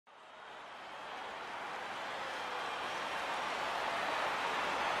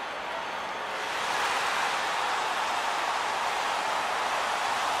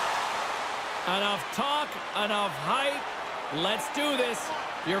Enough talk, enough hype. Let's do this.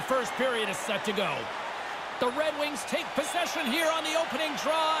 Your first period is set to go. The Red Wings take possession here on the opening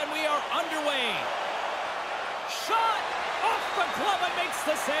draw, and we are underway. Shot! Off the glove and makes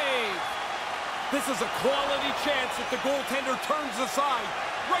the save. This is a quality chance if the goaltender turns aside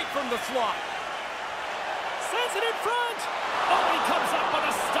right from the slot. Sends it in front. Oh, he comes up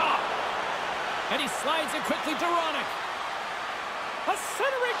with a stop. And he slides it quickly to Ronick. A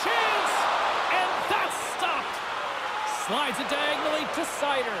centering chance. And that's stopped. Slides it diagonally to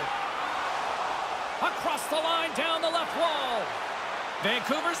Sider. Across the line, down the left wall.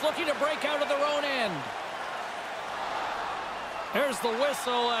 Vancouver's looking to break out of their own end. There's the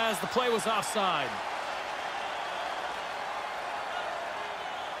whistle as the play was offside.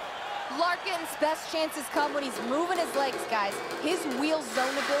 Larkin's best chances come when he's moving his legs, guys. His wheel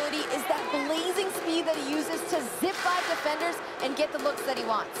zone ability is that blazing speed that he uses to zip by defenders and get the looks that he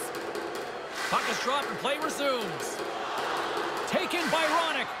wants. Puck is dropped and play resumes. Taken by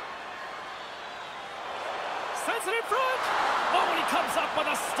Ronick. Sends it in front. Oh, and he comes up with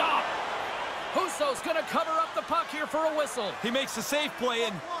a stop. Husso's going to cover up the puck here for a whistle. He makes a safe play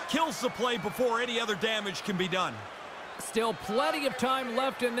and kills the play before any other damage can be done. Still plenty of time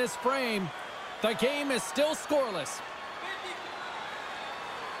left in this frame. The game is still scoreless.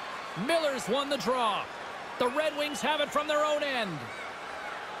 Miller's won the draw. The Red Wings have it from their own end.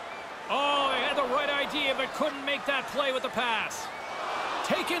 Oh, he had the right idea, but couldn't make that play with the pass.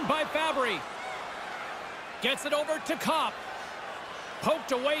 Taken by Fabry. Gets it over to Kopp.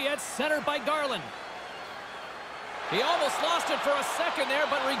 Poked away at center by Garland. He almost lost it for a second there,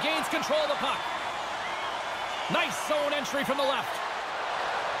 but regains control of the puck. Nice zone entry from the left.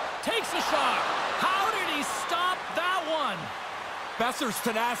 Takes a shot. How did he stop that one? Besser's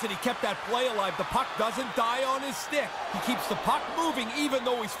tenacity kept that play alive. The puck doesn't die on his stick. He keeps the puck moving even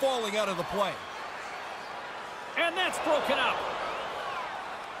though he's falling out of the play. And that's broken up.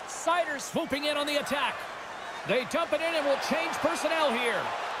 Sider swooping in on the attack. They dump it in and will change personnel here.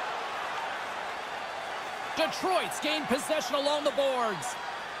 Detroit's gained possession along the boards.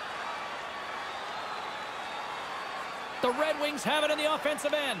 The Red Wings have it in the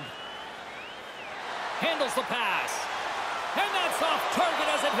offensive end. Handles the pass. And that's off target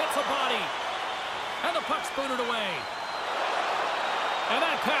as it hits a body. And the puck's booted away. And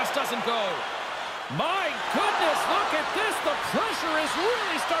that pass doesn't go. My goodness, look at this. The pressure is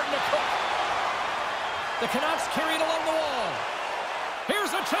really starting to cook. The Canucks carry it along the wall.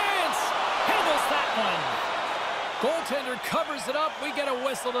 Here's a chance. Handles that one. Goaltender covers it up. We get a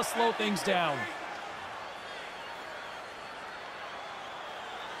whistle to slow things down.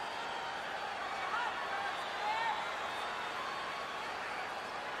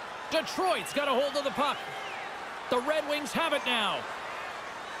 Detroit's got a hold of the puck. The Red Wings have it now.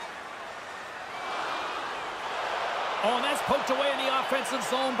 Oh, and that's poked away in the offensive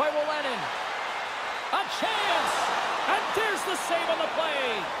zone by Willenin. A chance! And there's the save on the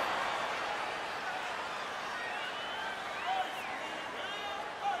play.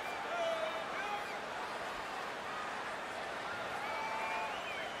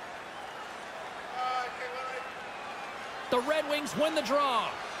 The Red Wings win the draw.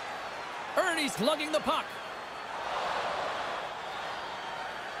 Ernie's lugging the puck.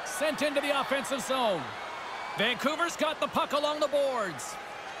 Sent into the offensive zone. Vancouver's got the puck along the boards.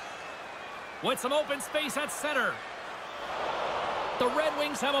 With some open space at center. The Red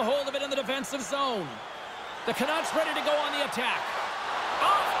Wings have a hold of it in the defensive zone. The Canucks ready to go on the attack.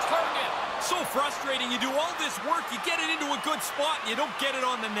 Off target. So frustrating. You do all this work, you get it into a good spot, and you don't get it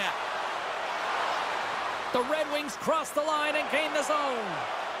on the net. The Red Wings cross the line and gain the zone.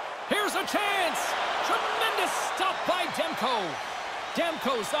 Here's a chance. Tremendous stop by Demko.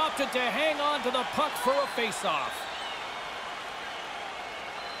 Demko's opted to hang on to the puck for a faceoff.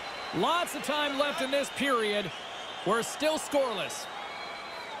 Lots of time left in this period. We're still scoreless.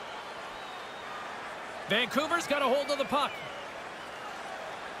 Vancouver's got a hold of the puck.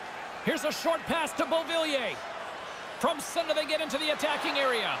 Here's a short pass to Beauvillier. From center they get into the attacking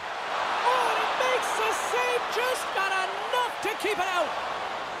area. Oh, and it makes the save, just not enough to keep it out.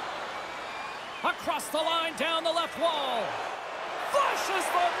 Across the line, down the left wall. Flushes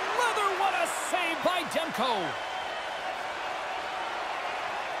the leather, what a save by Demko.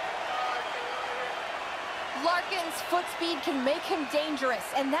 Larkin's foot speed can make him dangerous,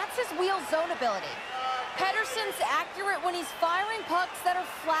 and that's his wheel zone ability. Pettersson's accurate when he's firing pucks that are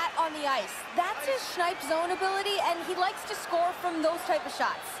flat on the ice. That's his snipe zone ability, and he likes to score from those type of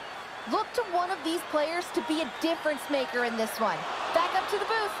shots. Look to one of these players to be a difference maker in this one. Back up to the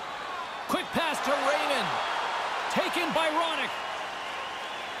booth. Quick pass to Raymond. Taken by Ronick.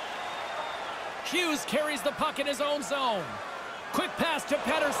 Hughes carries the puck in his own zone. Quick pass to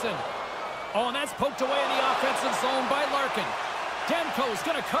Pedersen. Oh, and that's poked away in the offensive zone by Larkin. Demko's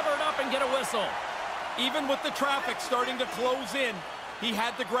going to cover it up and get a whistle. Even with the traffic starting to close in, he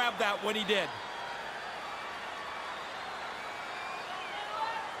had to grab that when he did.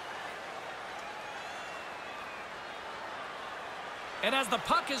 And as the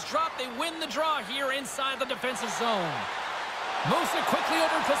puck is dropped, they win the draw here inside the defensive zone. Moves it quickly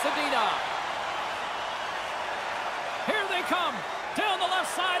over to Zadina. Here they come. Down the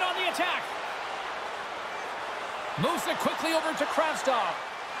left side on the attack. Moves it quickly over to Kravtsov.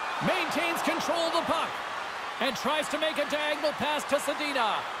 Maintains control of the puck. And tries to make a diagonal pass to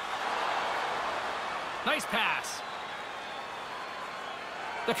Zadina. Nice pass.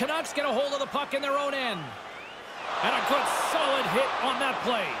 The Canucks get a hold of the puck in their own end. And a good solid hit on that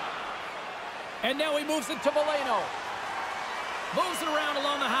play. And now he moves it to Veleno. Moves it around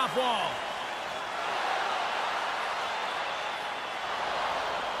along the half wall.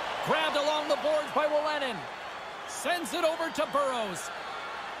 Grabbed along the boards by Wallenen. Sends it over to Burrows.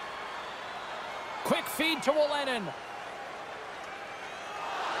 Quick feed to Wallenen.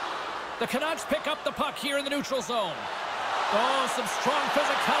 The Canucks pick up the puck here in the neutral zone. Oh, some strong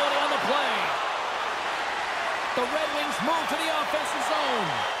physicality on the play. The Red Wings move to the offensive zone.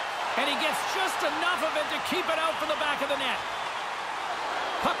 And he gets just enough of it to keep it out from the back of the net.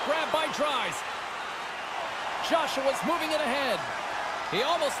 Puck grab by Dries. Joshua's moving it ahead. He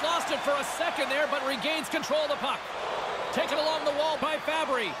almost lost it for a second there, but regains control of the puck. Taken along the wall by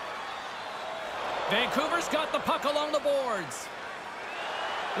Fabry. Vancouver's got the puck along the boards.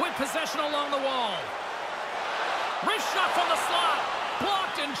 With possession along the wall. Wrist shot from the slot.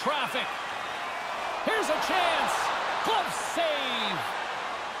 Blocked in traffic. Here's a chance. Glove save.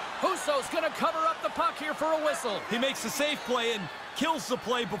 Husso's going to cover up the puck here for a whistle. He makes a safe play and kills the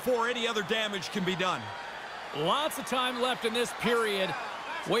play before any other damage can be done. Lots of time left in this period.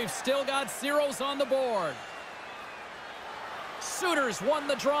 We've still got zeros on the board. Suter's won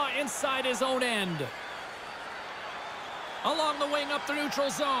the draw inside his own end. Along the wing up the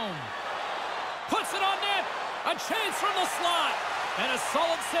neutral zone. Puts it on net. A chance from the slot. And a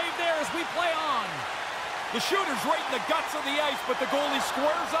solid save there as we play on. The shooter's right in the guts of the ice, but the goalie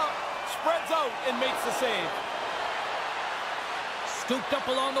squares up, spreads out, and makes the save. Scooped up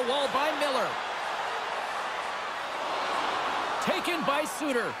along the wall by Miller. Taken by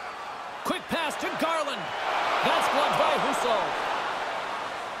Suter. Quick pass to Garland. That's blocked by Husso.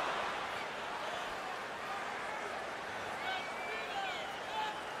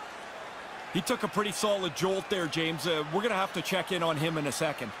 He took a pretty solid jolt there, James. We're going to have to check in on him in a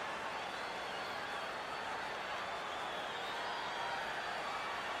second.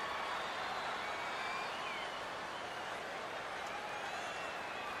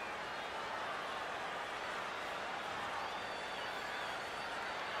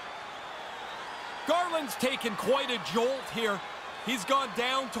 Garland's taken quite a jolt here. He's gone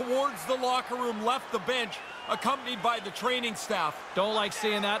down towards the locker room, left the bench, accompanied by the training staff. Don't like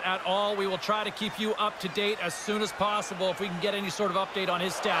seeing that at all. We will try to keep you up to date as soon as possible if we can get any sort of update on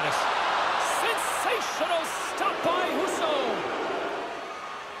his status. Sensational stop by Husso.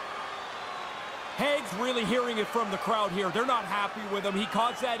 Hague's really hearing it from the crowd here. They're not happy with him. He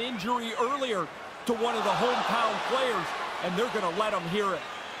caused that injury earlier to one of the hometown players, and they're going to let him hear it.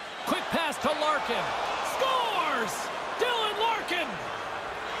 Quick pass to Larkin. Scores! Dylan Larkin!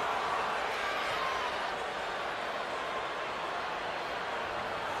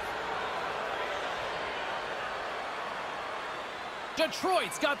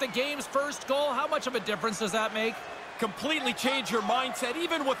 Detroit's got the game's first goal. How much of a difference does that make? Completely change your mindset.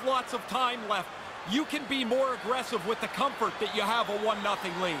 Even with lots of time left, you can be more aggressive with the comfort that you have a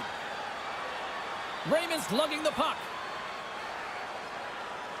 1-0 lead. Raymond's lugging the puck.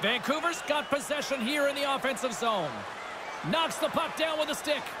 Vancouver's got possession here in the offensive zone. Knocks the puck down with a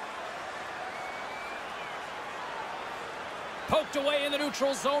stick. Poked away in the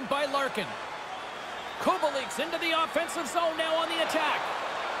neutral zone by Larkin. Kubalik's into the offensive zone now on the attack.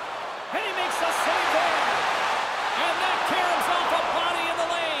 And he makes a save there. And that caroms off a body in the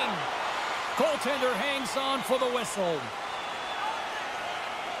lane. Goaltender hangs on for the whistle.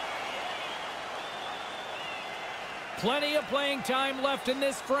 Plenty of playing time left in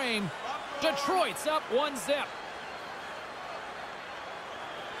this frame. Detroit's up 1-0.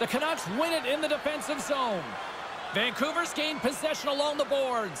 The Canucks win it in the defensive zone. Vancouver's gained possession along the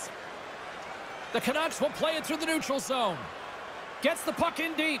boards. The Canucks will play it through the neutral zone. Gets the puck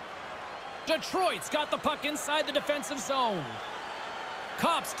in deep. Detroit's got the puck inside the defensive zone.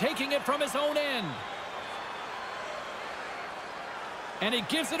 Kopp's taking it from his own end. And he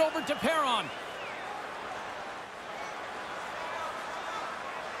gives it over to Perron.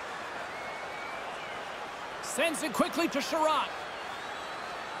 Sends it quickly to Sherratt.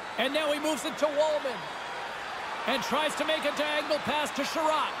 And now he moves it to Wallman. And tries to make a diagonal pass to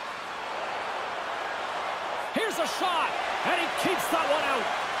Sherratt. Here's a shot. And he keeps that one out.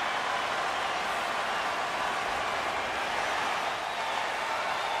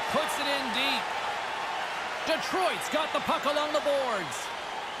 Puts it in deep. Detroit's got the puck along the boards.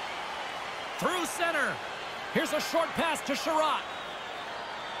 Through center. Here's a short pass to Sherratt.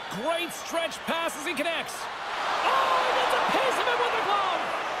 Great stretch pass as he connects. Oh, he gets a piece of it with the glove.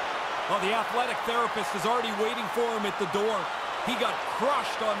 Well, the athletic therapist is already waiting for him at the door. He got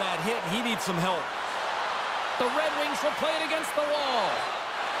crushed on that hit, and he needs some help. The Red Wings will play it against the wall.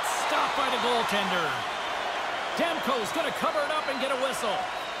 Stopped by the goaltender. Demko's going to cover it up and get a whistle.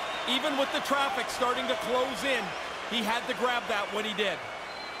 Even with the traffic starting to close in, he had to grab that when he did.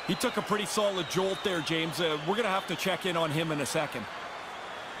 He took a pretty solid jolt there, James. We're going to have to check in on him in a second.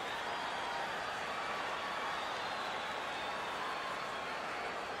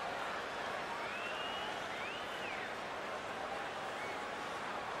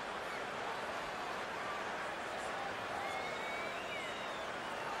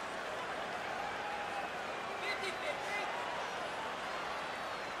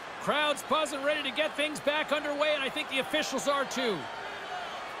 Crowd's buzzing, ready to get things back underway, and I think the officials are too.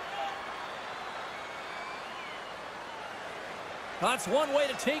 That's one way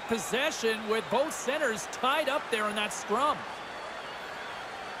to take possession with both centers tied up there in that scrum.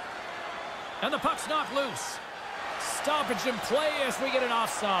 And the puck's knocked loose. Stoppage in play as we get an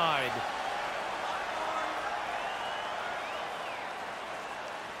offside.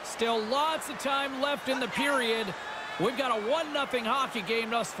 Still lots of time left in the period. We've got a 1-0 hockey game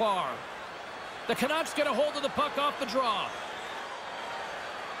thus far. The Canucks get a hold of the puck off the draw.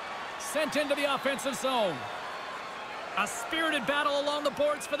 Sent into the offensive zone. A spirited battle along the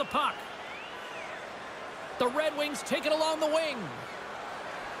boards for the puck. The Red Wings take it along the wing.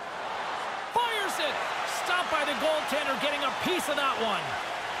 Fires it. Stopped by the goaltender, getting a piece of that one.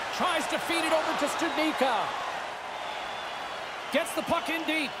 Tries to feed it over to Studnicka. Gets the puck in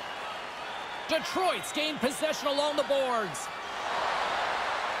deep. Detroit's gained possession along the boards.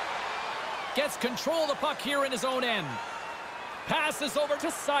 Gets control of the puck here in his own end. Passes over to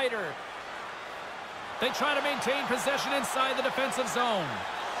Seider. They try to maintain possession inside the defensive zone.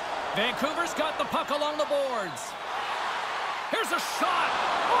 Vancouver's got the puck along the boards. Here's a shot.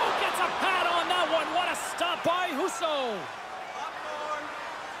 Oh, gets a pad on that one. What a stop by Husso.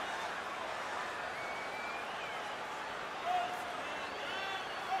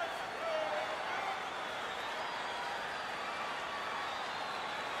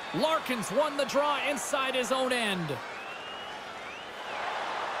 Larkins won the draw inside his own end.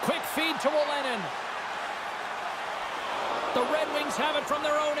 Quick feed to Wallman. The Red Wings have it from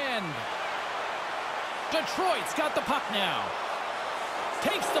their own end. Detroit's got the puck now.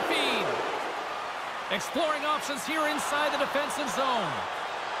 Takes the feed. Exploring options here inside the defensive zone.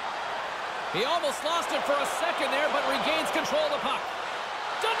 He almost lost it for a second there, but regains control of the puck.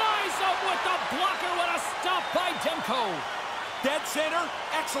 Denies him with the blocker. What a stop by Demko. Dead center,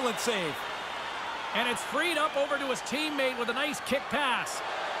 excellent save. And it's freed up over to his teammate with a nice kick pass.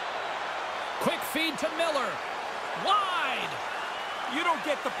 Quick feed to Miller. Wide. You don't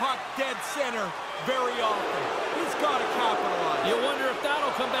get the puck dead center very often. He's got to capitalize. You wonder if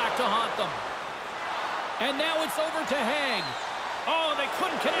that'll come back to haunt them. And now it's over to Haig. Oh, they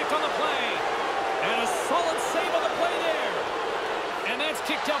couldn't connect on the play. And a solid save on the play there. And that's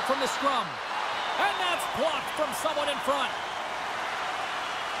kicked out from the scrum. And that's blocked from someone in front.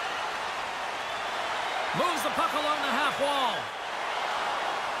 Moves the puck along the half wall.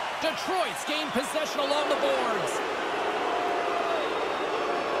 Detroit's gained possession along the boards.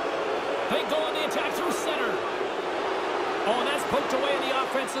 They go on the attack through center. Oh, and that's poked away in the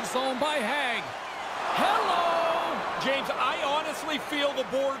offensive zone by Haig. Hello! James, I honestly feel the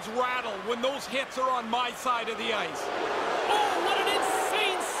boards rattle when those hits are on my side of the ice. Oh, what an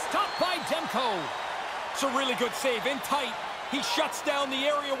insane stop by Demko. It's a really good save, in tight. He shuts down the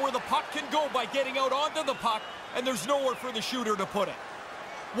area where the puck can go by getting out onto the puck, and there's nowhere for the shooter to put it.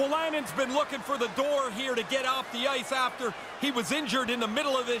 Wallanen's been looking for the door here to get off the ice after he was injured in the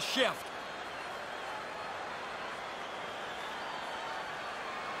middle of this shift.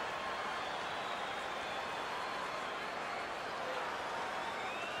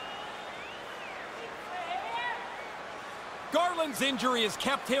 Garland's injury has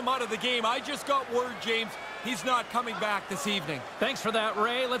kept him out of the game. I just got word, James, he's not coming back this evening. Thanks for that,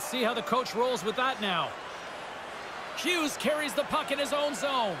 Ray. Let's see how the coach rolls with that now. Hughes carries the puck in his own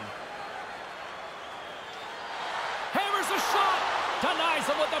zone. Hammers a shot. Denies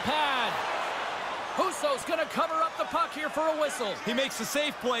him with the pad. Husso's going to cover up the puck here for a whistle. He makes a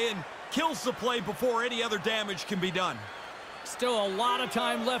safe play and kills the play before any other damage can be done. Still a lot of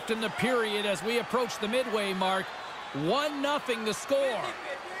time left in the period as we approach the midway mark. 1-0 the score.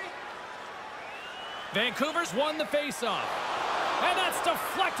 Vancouver's won the faceoff. And that's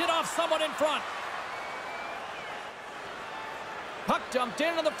deflected off someone in front. Puck dumped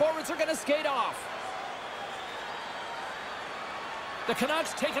in and the forwards are going to skate off. The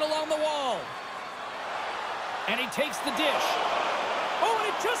Canucks take it along the wall. And he takes the dish. Oh, and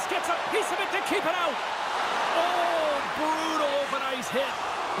he just gets a piece of it to keep it out. Oh, brutal open ice hit.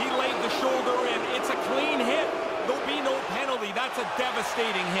 He laid the shoulder in. It's a clean hit. There'll be no penalty. That's a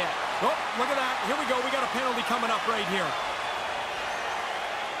devastating hit. Oh, look at that. Here we go. We got a penalty coming up right here.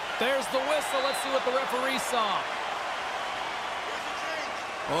 There's the whistle. Let's see what the referee saw.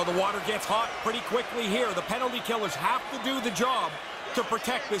 Oh, the water gets hot pretty quickly here. The penalty killers have to do the job to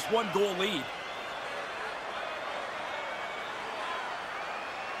protect this one-goal lead.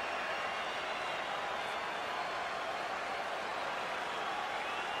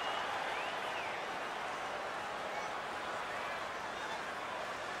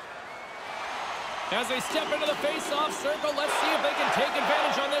 As they step into the face-off circle, let's see if they can take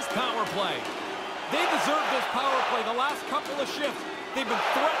advantage on this power play. They deserve this power play. The last couple of shifts, they've been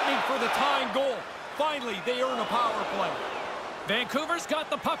threatening for the tying goal. Finally, they earn a power play. Vancouver's got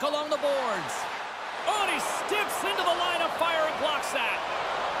the puck along the boards. Oh, and he steps into the line of fire and blocks that.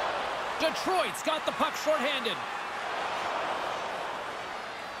 Detroit's got the puck shorthanded.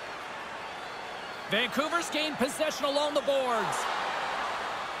 Vancouver's gained possession along the boards.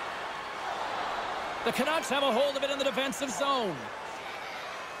 The Canucks have a hold of it in the defensive zone.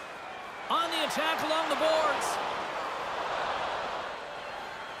 On the attack along the boards.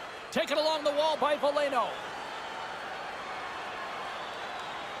 Taken along the wall by Valeno.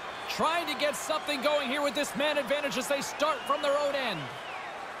 Trying to get something going here with this man advantage as they start from their own end.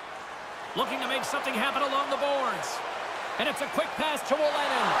 Looking to make something happen along the boards. And it's a quick pass to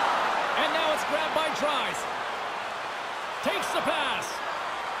Wolanin. And now it's grabbed by Dries. Takes the pass.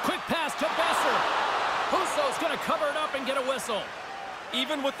 Quick pass to Besser. Husso's going to cover it up and get a whistle.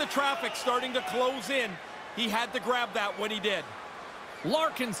 Even with the traffic starting to close in, he had to grab that when he did.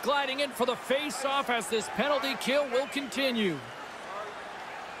 Larkin's gliding in for the face-off as this penalty kill will continue.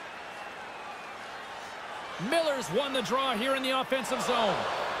 Miller's won the draw here in the offensive zone.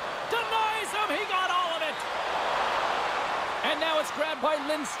 Denies him. He got all of it. And now it's grabbed by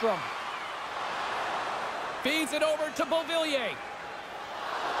Lindstrom. Feeds it over to Beauvillier.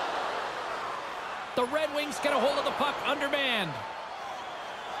 The Red Wings get a hold of the puck undermanned.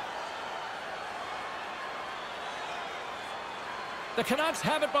 The Canucks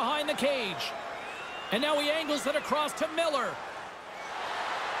have it behind the cage. And now he angles it across to Miller.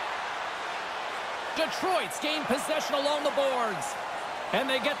 Detroit's gained possession along the boards. And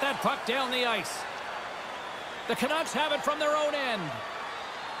they get that puck down the ice. The Canucks have it from their own end.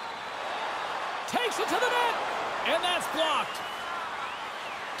 Takes it to the net. And that's blocked.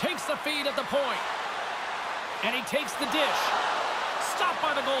 Takes the feed at the point. And he takes the dish. Stopped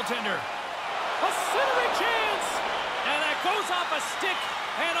by the goaltender. A centering chance. And that goes off a stick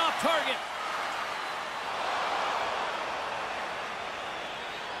and off target.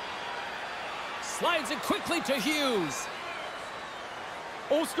 Slides it quickly to Hughes.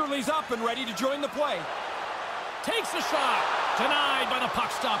 Osterley's up and ready to join the play. Takes a shot. Denied by the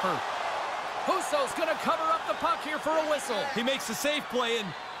puck stopper. Husso's going to cover up the puck here for a whistle. He makes a safe play and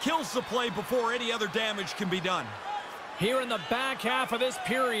kills the play before any other damage can be done. Here in the back half of this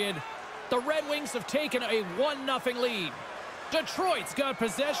period, the Red Wings have taken a 1-0 lead. Detroit's got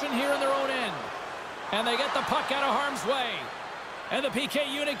possession here in their own end. And they get the puck out of harm's way. And the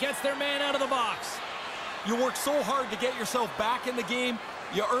PK unit gets their man out of the box. You work so hard to get yourself back in the game,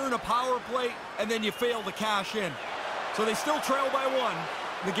 you earn a power play, and then you fail to cash in. So they still trail by one.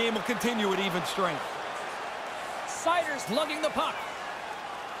 The game will continue at even strength. Sider's lugging the puck.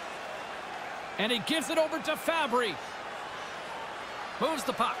 And he gives it over to Fabry. Moves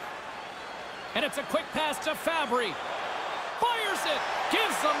the puck. And it's a quick pass to Fabry. Fires it.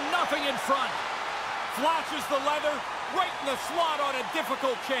 Gives them nothing in front. Flashes the leather right in the slot on a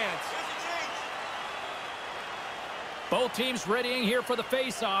difficult chance. Both teams readying here for the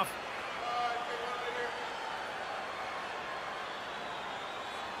face-off.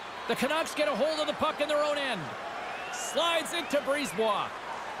 The Canucks get a hold of the puck in their own end. Slides it to Brisebois.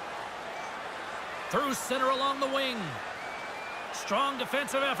 Through center along the wing. Strong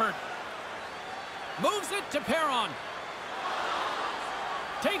defensive effort. Moves it to Perron.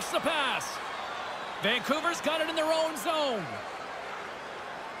 Takes the pass. Vancouver's got it in their own zone.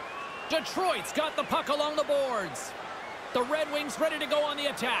 Detroit's got the puck along the boards. The Red Wings ready to go on the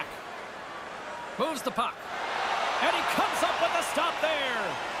attack. Moves the puck. And he comes up with a stop there.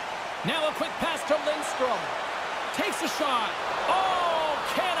 Now a quick pass to Lindstrom. Takes a shot. Oh,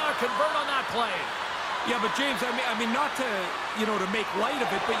 cannot convert on that play. Yeah, but James, I mean, not to, to make light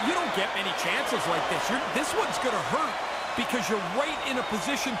of it, but you don't get many chances like this. This one's going to hurt because you're right in a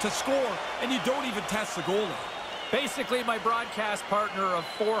position to score, and you don't even test the goalie. Basically, my broadcast partner of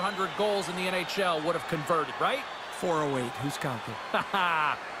 400 goals in the NHL would have converted, right? 408. Who's counting?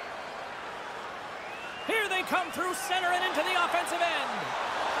 Here they come through center and into the offensive end.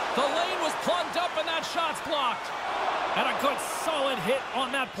 The lane was plugged up and that shot's blocked. And a good solid hit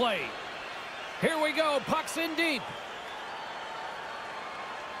on that play. Here we go. Puck's in deep.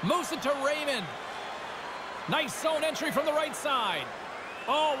 Moves it to Raymond. Nice zone entry from the right side.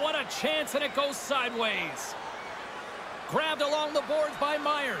 Oh, what a chance, and it goes sideways. Grabbed along the boards by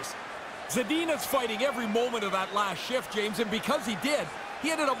Myers. Zadina's fighting every moment of that last shift, James, and because he did,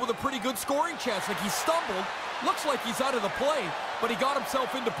 he ended up with a pretty good scoring chance. Like, he stumbled, looks like he's out of the play, but he got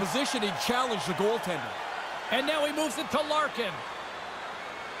himself into position and challenged the goaltender. And now he moves it to Larkin.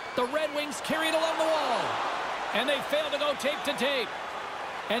 The Red Wings carry it along the wall, and they fail to go tape to tape.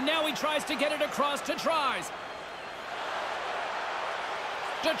 And now he tries to get it across to Tries.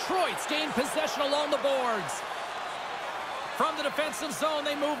 Detroit's gained possession along the boards. From the defensive zone,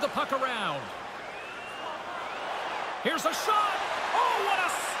 they move the puck around. Here's a shot. Oh, what a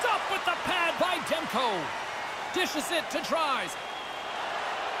stop with the pad by Demko. Dishes it to Tries.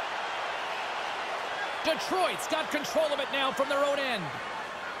 Detroit's got control of it now from their own end.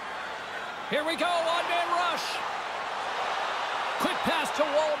 Here we go, on-man rush. Quick pass to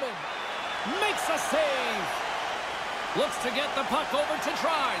Wallman. Makes a save. Looks to get the puck over to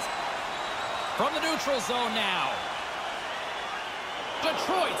Tries. From the neutral zone now.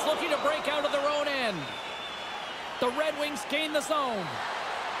 Detroit's looking to break out of their own end. The Red Wings gain the zone.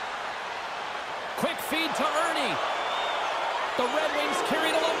 Quick feed to Ernie. The Red Wings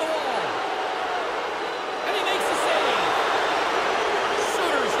carried along the wall. And he makes the save.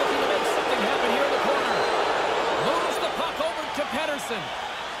 Suter's looking to make something happen here in the corner. Moves the puck over to Pettersson.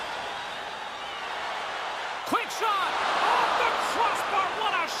 Quick shot. Off the crossbar.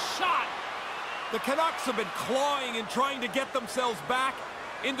 What a shot. The Canucks have been clawing and trying to get themselves back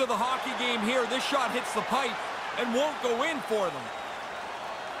into the hockey game here. This shot hits the pipe and won't go in for them.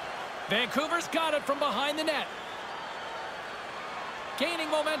 Vancouver's got it from behind the net. Gaining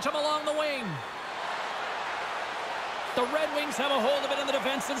momentum along the wing. The Red Wings have a hold of it in the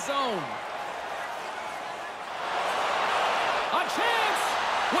defensive zone. A chance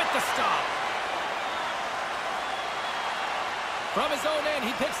with the stop. From his own end,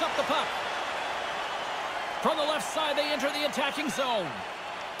 he picks up the puck. From the left side, they enter the attacking zone.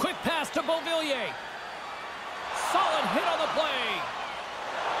 Quick pass to Beauvillier. Solid hit on the play.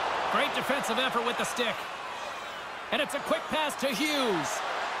 Great defensive effort with the stick. And it's a quick pass to Hughes.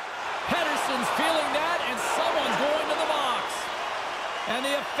 Pettersson's feeling that, and someone's going to the box. And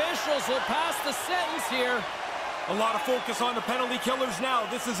the officials will pass the sentence here. A lot of focus on the penalty killers now.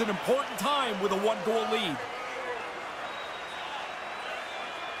 This is an important time with a one-goal lead.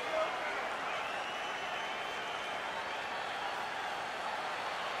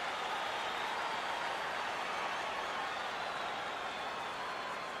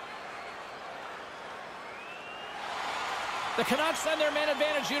 The Canucks send their man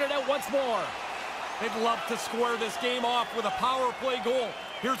advantage unit out once more. They'd love to square this game off with a power play goal.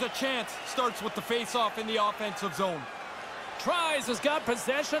 Here's a chance. Starts with the face-off in the offensive zone. Tries has got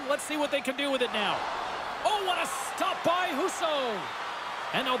possession. Let's see what they can do with it now. Oh, what a stop by Husso.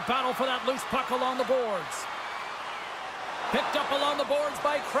 And they'll battle for that loose puck along the boards. Picked up along the boards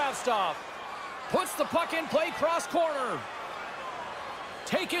by Kravtsov. Puts the puck in play cross corner.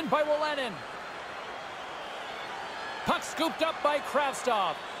 Taken by Wolanin. Puck scooped up by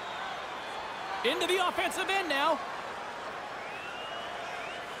Kravtsov. Into the offensive end now.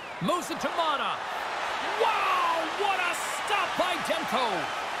 Moves it to Mata. Wow, what a stop by Demko.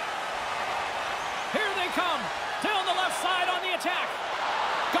 Here they come. Down the left side on the attack.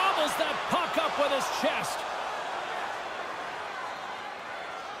 Gobbles that puck up with his chest.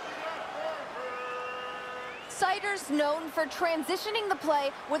 Seider's known for transitioning the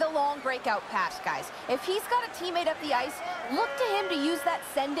play with a long breakout pass, guys. If he's got a teammate up the ice, look to him to use that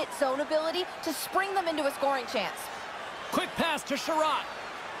send-it zone ability to spring them into a scoring chance. Quick pass to Sherratt.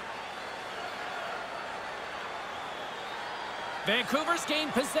 Vancouver's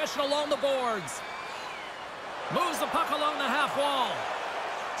gained possession along the boards. Moves the puck along the half wall.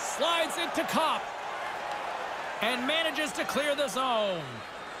 Slides it to Kopp. And manages to clear the zone.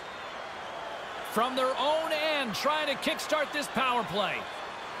 From their own end, trying to kickstart this power play.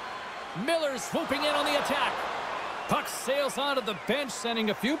 Miller's swooping in on the attack. Puck sails onto the bench, sending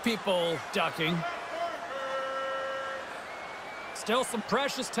a few people ducking. Still some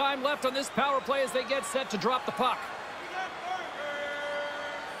precious time left on this power play as they get set to drop the puck.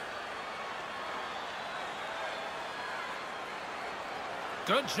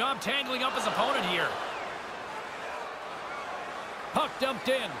 Good job tangling up his opponent here. Puck dumped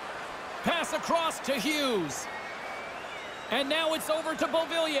in. Pass across to Hughes. And now it's over to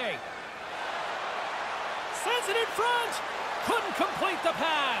Beauvillier. Sends it in front. Couldn't complete the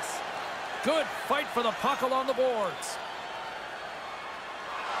pass. Good fight for the puck along the boards.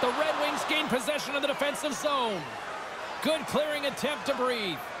 The Red Wings gain possession of the defensive zone. Good clearing attempt to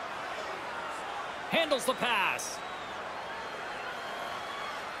breathe. Handles the pass.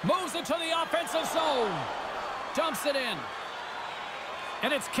 Moves into the offensive zone. Dumps it in.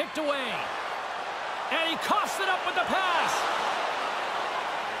 And it's kicked away. And he coughs it up with the pass.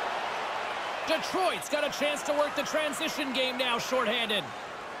 Detroit's got a chance to work the transition game now, shorthanded.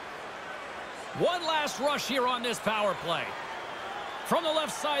 One last rush here on this power play. From the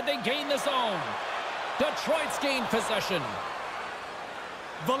left side, they gain the zone. Detroit's gained possession.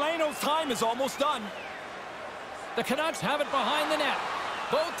 Veleno's time is almost done. The Canucks have it behind the net.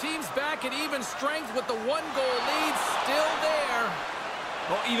 Both teams back at even strength with the one-goal lead still there.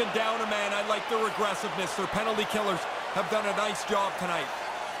 Well, even down a man, I like their aggressiveness. Their penalty killers have done a nice job tonight.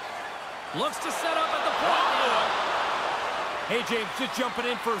 Looks to set up at the point now. Hey, James, just jumping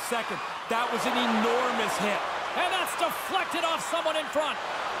in for a second. That was an enormous hit. And that's deflected off someone in front.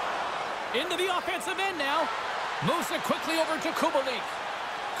 Into the offensive end now. Moves it quickly over to Kubalik.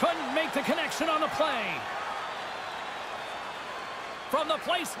 Couldn't make the connection on the play. From the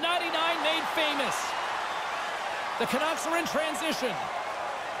place 99 made famous. The Canucks are in transition.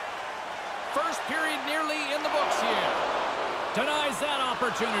 First period nearly in the books here. Denies that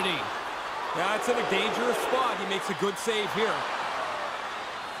opportunity. Yeah, it's in a dangerous spot. He makes a good save here.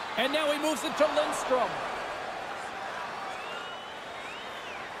 And now he moves it to Lindstrom.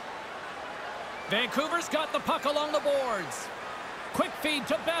 Vancouver's got the puck along the boards. Quick feed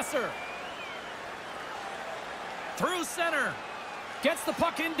to Besser. Through center. Gets the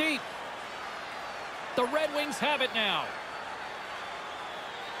puck in deep. The Red Wings have it now.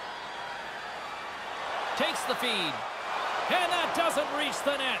 Takes the feed. And that doesn't reach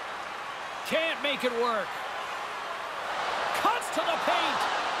the net. Can't make it work. Cuts to the paint.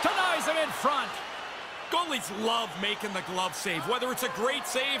 Denies him in front. Goalies love making the glove save. Whether it's a great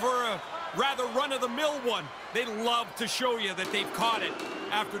save or a rather run-of-the-mill one, they love to show you that they've caught it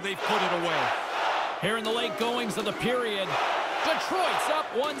after they've put it away. Here in the late goings of the period, Detroit's up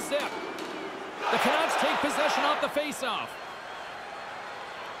 1-0. The Canucks take possession off the faceoff.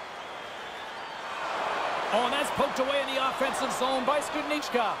 Oh, and that's poked away in the offensive zone by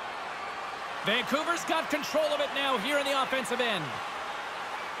Studnicka. Vancouver's got control of it now here in the offensive end.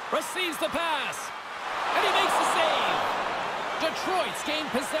 Receives the pass. And he makes the save. Detroit's gained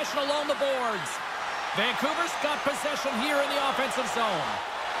possession along the boards. Vancouver's got possession here in the offensive zone.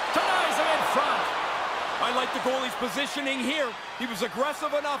 Denies him in front. I like the goalie's positioning here. He was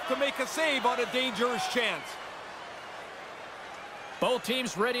aggressive enough to make a save on a dangerous chance. Both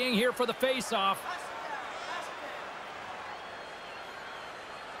teams readying here for the face-off.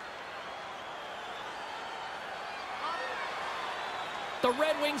 The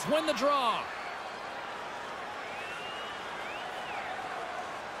Red Wings win the draw.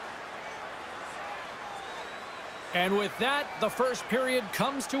 And with that, the first period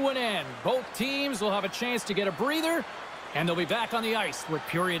comes to an end. Both teams will have a chance to get a breather, and they'll be back on the ice with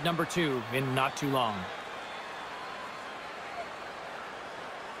period number 2 in not too long.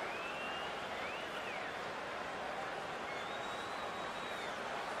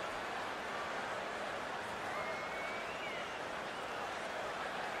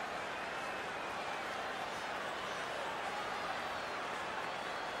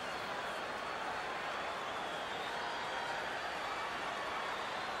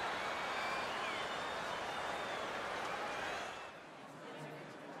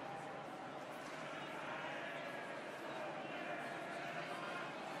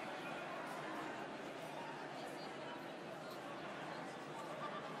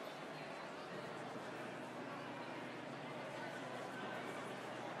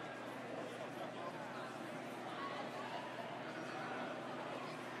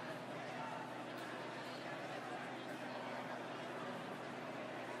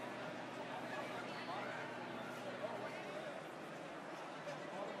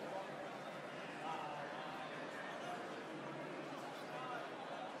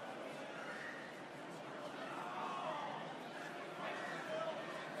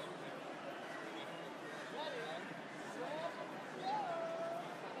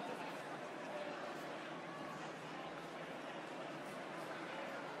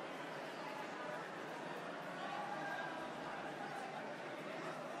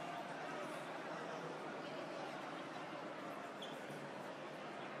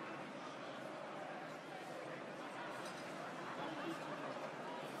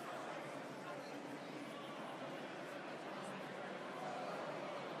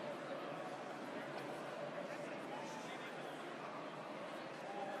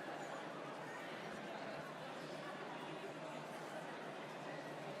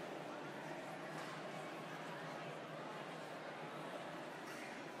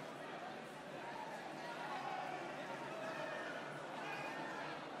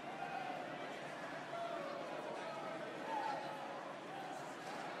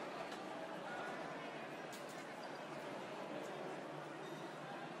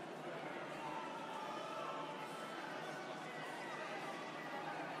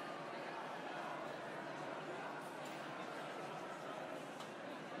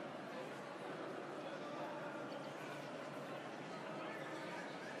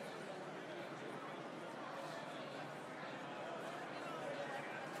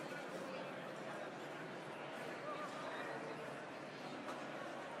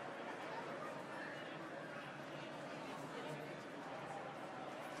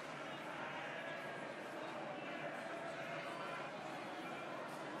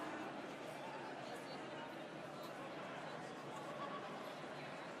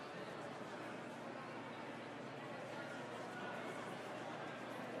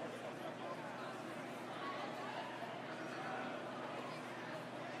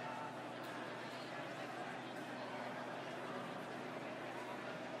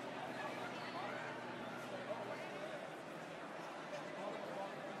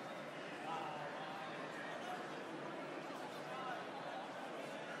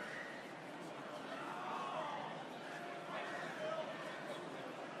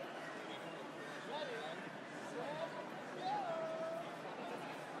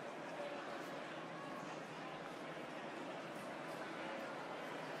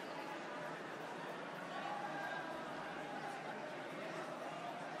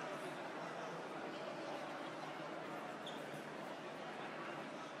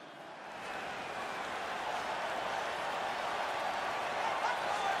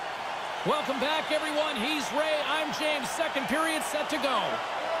 Welcome back, everyone. He's Ray. I'm James. Second period set to go.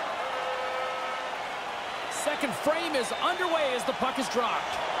 Second frame is underway as the puck is dropped.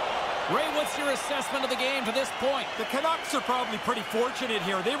 Ray, what's your assessment of the game to this point? The Canucks are probably pretty fortunate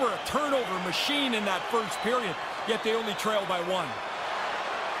here. They were a turnover machine in that first period, yet they only trailed by one.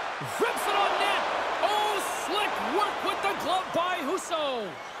 Rips it on net. Oh, slick work with the glove by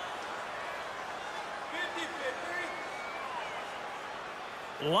Husso.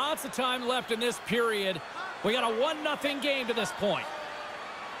 Lots of time left in this period. We got a 1-0 game to this point.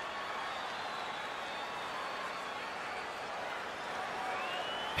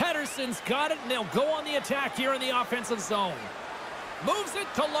 Pedersen's got it, and they'll go on the attack here in the offensive zone. Moves it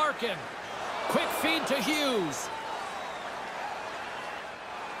to Larkin. Quick feed to Hughes.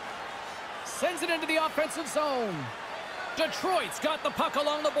 Sends it into the offensive zone. Detroit's got the puck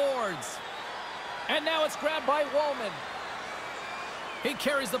along the boards. And now it's grabbed by Wallman. He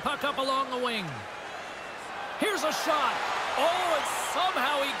carries the puck up along the wing. Here's a shot. Oh, and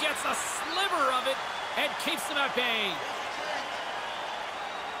somehow he gets a sliver of it and keeps them at bay.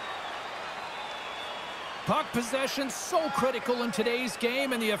 Puck possession so critical in today's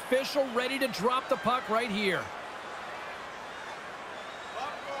game, and the official ready to drop the puck right here.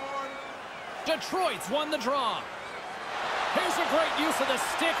 Detroit's won the draw. Here's a great use of the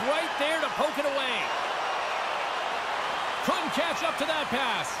stick right there to poke it away. Couldn't catch up to that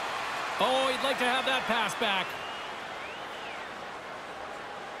pass. Oh, he'd like to have that pass back.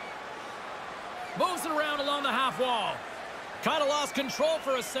 Moves it around along the half wall. Kind of lost control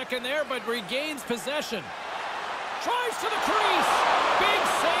for a second there, but regains possession. Drives to the crease. Big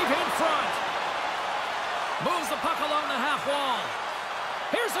save in front. Moves the puck along the half wall.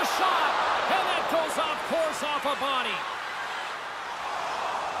 Here's a shot. And that goes off course off a body.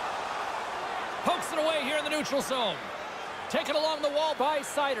 Pokes it away here in the neutral zone. Taken along the wall by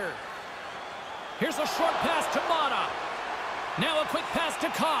Seider. Here's a short pass to Mata. Now a quick pass to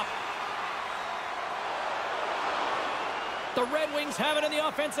Kopp. The Red Wings have it in the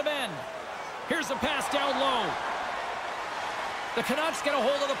offensive end. Here's a pass down low. The Canucks get a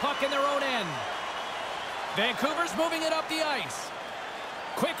hold of the puck in their own end. Vancouver's moving it up the ice.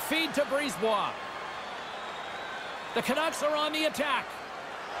 Quick feed to Brisebois. The Canucks are on the attack.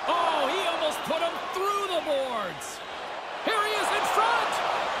 Oh, he almost put him through the boards. Here he is in front.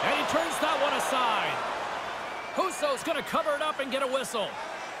 And he turns that one aside. Husso's going to cover it up and get a whistle.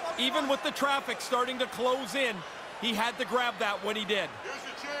 Even with the traffic starting to close in, he had to grab that when he did.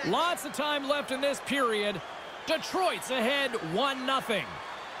 Lots of time left in this period. Detroit's ahead 1-0.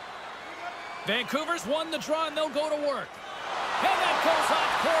 Vancouver's won the draw, and they'll go to work. And that goes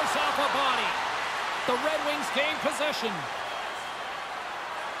off course off a body. The Red Wings gain possession.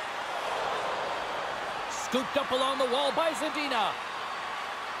 Scooped up along the wall by Zadina.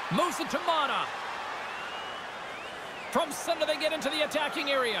 Moves it to Mata. From center they get into the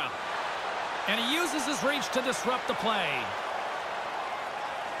attacking area. And he uses his reach to disrupt the play.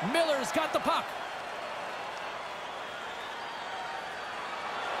 Miller's got the puck.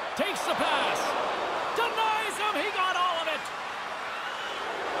 Takes the pass. Denies him. He got all of it.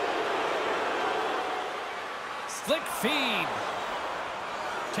 Slick feed.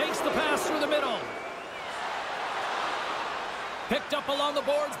 Takes the pass through the middle. Picked up along the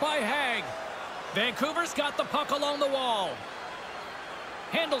boards by Hag. Vancouver's got the puck along the wall.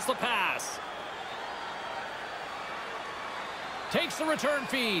 Handles the pass. Takes the return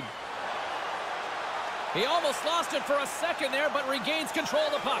feed. He almost lost it for a second there, but regains control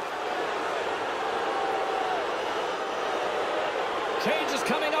of the puck. Change is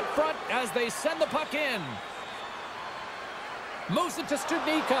coming up front as they send the puck in. Moves it to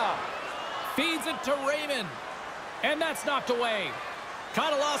Studnicka. Feeds it to Raymond. And that's knocked away.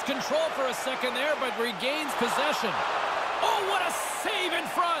 Kind of lost control for a second there, but regains possession. Oh, what a save in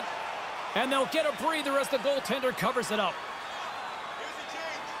front. And they'll get a breather as the goaltender covers it up.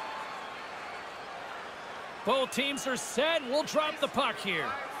 Both teams are set. We'll drop the puck here.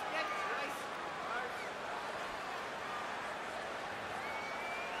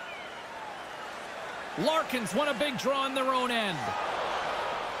 Larkin's won a big draw in their own end.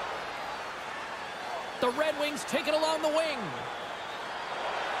 The Red Wings take it along the wing.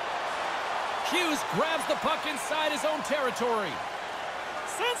 Hughes grabs the puck inside his own territory.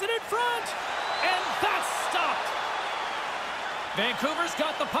 Sends it in front. And that's stopped. Vancouver's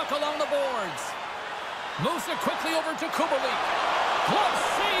got the puck along the boards. Moves it quickly over to Kubalik. Glove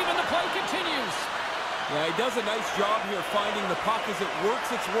save, and the play continues. Yeah, he does a nice job here finding the puck as it works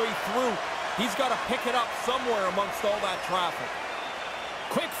its way through. He's got to pick it up somewhere amongst all that traffic.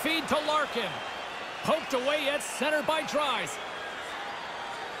 Quick feed to Larkin. Poked away at center by Dries.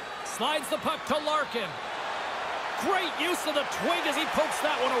 Slides the puck to Larkin. Great use of the twig as he pokes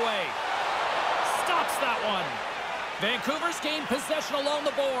that one away. Stops that one. Vancouver's gained possession along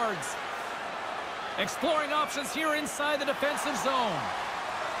the boards. Exploring options here inside the defensive zone.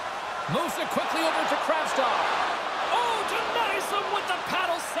 Moves it quickly over to Kravtsov. Oh, denies him with the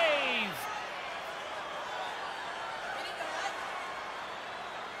paddle save.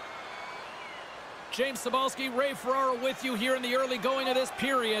 James Cybulski, Ray Ferraro with you here in the early going of this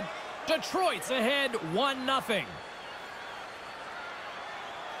period. Detroit's ahead 1-0.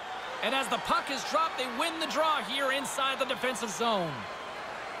 And as the puck is dropped, they win the draw here inside the defensive zone.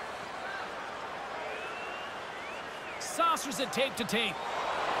 Saucers it tape to tape.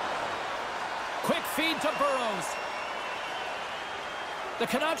 Quick feed to Burrows. The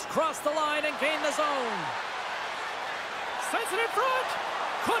Canucks cross the line and gain the zone. Sends it in front.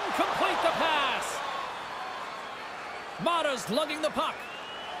 Couldn't complete the pass. Mata's lugging the puck.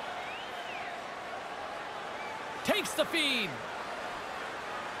 Takes the feed.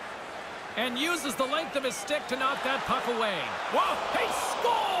 And uses the length of his stick to knock that puck away. Whoa, he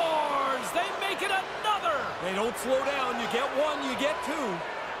scores! They make it another! They don't slow down. You get one, you get two.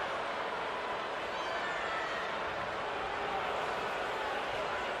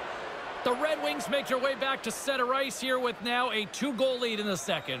 The Red Wings make their way back to center ice here with now a 2-goal lead in the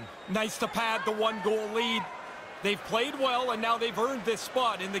second. Nice to pad the 1-goal lead. They've played well, and now they've earned this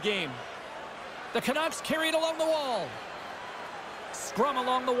spot in the game. The Canucks carry it along the wall. Scrum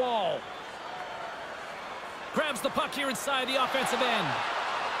along the wall. Grabs the puck here inside the offensive end.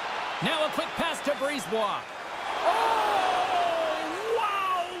 Now a quick pass to Brisebois. Oh,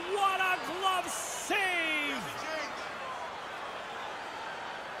 wow, what a glove save!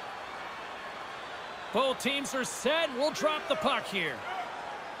 Both teams are set. We'll drop the puck here.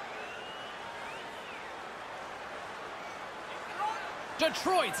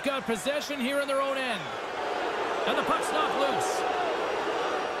 Detroit's got possession here in their own end. And the puck's knocked loose.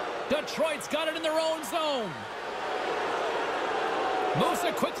 Detroit's got it in their own zone. Moves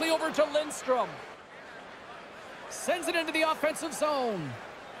it quickly over to Lindstrom. Sends it into the offensive zone.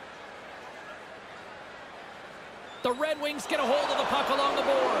 The Red Wings get a hold of the puck along the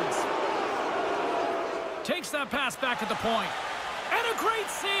boards. Takes that pass back at the point. And a great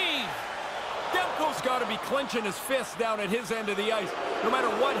save. Demko's got to be clenching his fists down at his end of the ice. No matter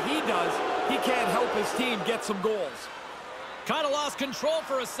what he does, he can't help his team get some goals. Kind of lost control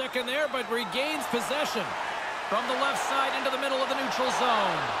for a second there, but regains possession from the left side into the middle of the neutral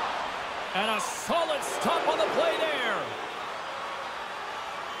zone. And a solid stop on the play there.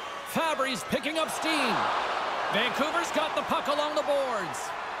 Fabry's picking up steam. Vancouver's got the puck along the boards.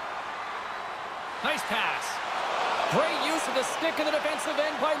 Nice pass. Great use of the stick in the defensive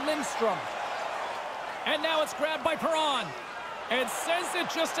end by Lindstrom. And now it's grabbed by Perron. And sends it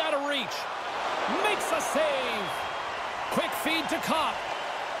just out of reach. Makes a save. Quick feed to Kopp.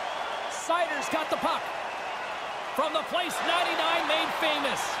 Seider's got the puck. From the place 99 made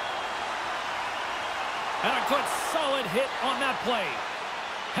famous. And a good solid hit on that play.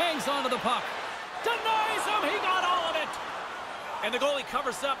 Hangs onto the puck. Denies him. He got all of it. And the goalie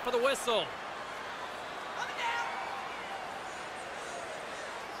covers up for the whistle.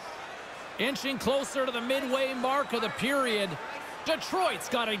 Inching closer to the midway mark of the period. Detroit's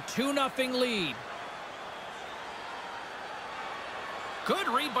got a 2-0 lead. Good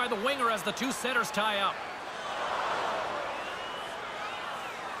read by the winger as the two centers tie up.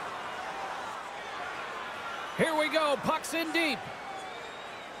 Here we go. Puck's in deep.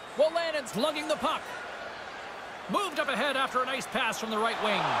 Wolanen's lugging the puck. Moved up ahead after a nice pass from the right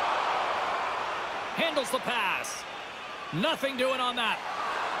wing. Handles the pass. Nothing doing on that.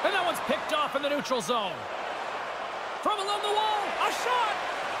 And that one's picked off in the neutral zone. From along the wall, a shot!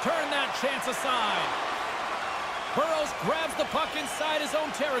 Turn that chance aside. Burrows grabs the puck inside his own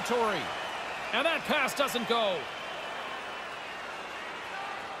territory. And that pass doesn't go.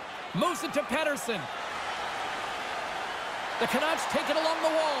 Moves it to Pettersson. The Canucks take it along the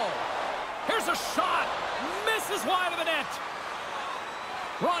wall. Here's a shot. Misses wide of the net.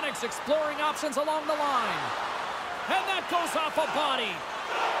 Ronnick's exploring options along the line. And that goes off a body.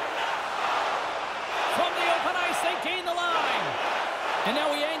 From the open ice, they gain the line. And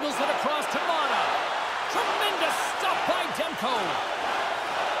now he angles it across to Mata. Tremendous stuff by Demko.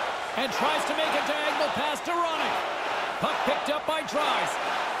 And tries to make a diagonal pass to Ronnick. Puck picked up by Dries.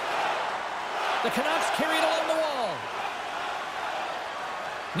 The Canucks carry it along the wall.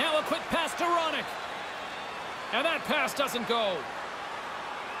 Now a quick pass to Ronnick. And that pass doesn't go.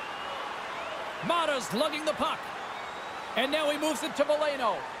 Mata's lugging the puck. And now he moves it to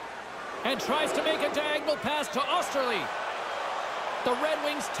Veleno. And tries to make a diagonal pass to Osterley. The Red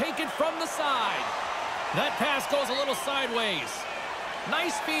Wings take it from the side. That pass goes a little sideways.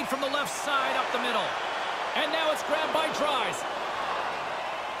 Nice feed from the left side up the middle. And now it's grabbed by Dries.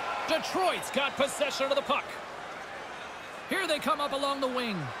 Detroit's got possession of the puck. Here they come up along the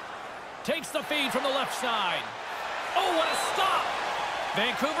wing. Takes the feed from the left side. Oh, what a stop!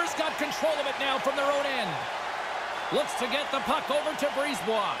 Vancouver's got control of it now from their own end. Looks to get the puck over to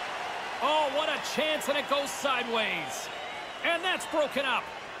Brisebois. Oh, what a chance, and it goes sideways. And that's broken up.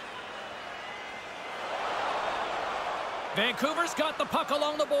 Vancouver's got the puck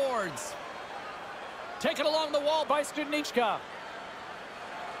along the boards. Taken along the wall by Studnicka.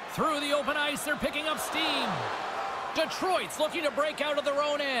 Through the open ice, they're picking up steam. Detroit's looking to break out of their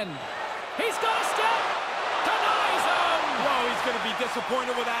own end. He's got a step. Denies him. Wow, he's going to be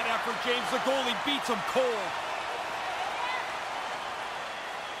disappointed with that effort, James. The goalie beats him cold.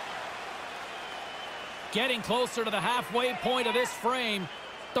 Getting closer to the halfway point of this frame,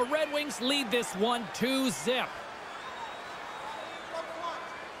 the Red Wings lead this one 2-0.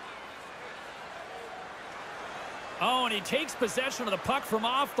 Oh, and he takes possession of the puck from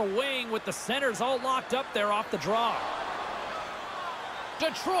off the wing with the centers all locked up there off the draw.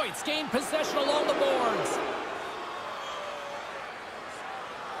 Detroit's gained possession along the boards.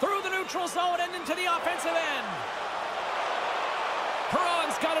 Through the neutral zone and into the offensive end.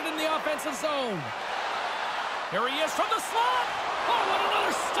 Perron's got it in the offensive zone. Here he is from the slot. Oh, what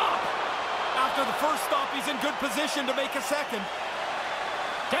another stop. After the first stop, he's in good position to make a second.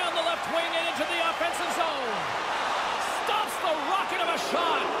 Down the left wing and into the offensive zone. Stops the rocket of a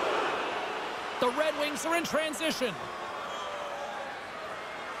shot. The Red Wings are in transition.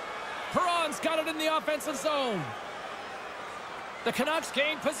 Perron's got it in the offensive zone. The Canucks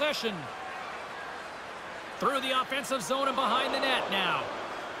gain possession. Through the offensive zone and behind the net now.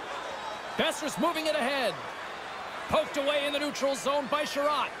 Besser's moving it ahead. Poked away in the neutral zone by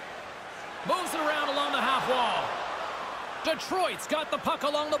Sherratt. Moves it around along the half wall. Detroit's got the puck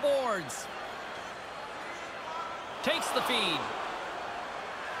along the boards. Takes the feed.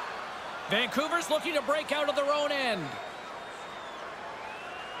 Vancouver's looking to break out of their own end.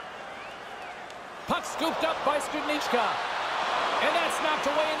 Puck scooped up by Studnicka. And that's knocked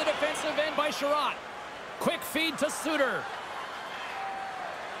away in the defensive end by Sherratt. Quick feed to Suter.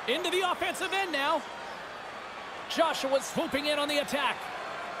 Into the offensive end now. Joshua swooping in on the attack.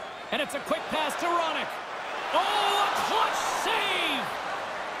 And it's a quick pass to Ronick. Oh, a clutch save!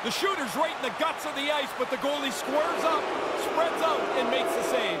 The shooter's right in the guts of the ice, but the goalie squares up, spreads out, and makes the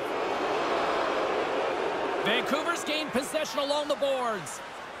save. Vancouver's gained possession along the boards.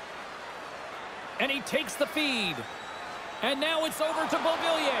 And he takes the feed. And now it's over to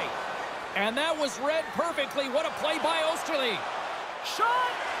Beauvillier. And that was read perfectly. What a play by Osterley.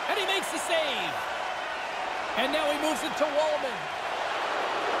 Shot! And he makes the save. And now he moves it to Wallman.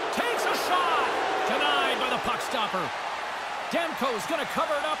 Takes a shot. Denied by the puck stopper. Demko's going to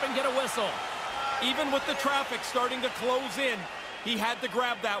cover it up and get a whistle. Even with the traffic starting to close in, he had to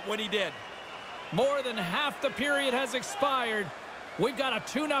grab that when he did. More than half the period has expired. We've got a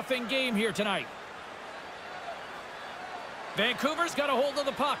 2-0 game here tonight. Vancouver's got a hold of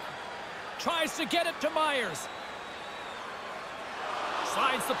the puck. Tries to get it to Myers.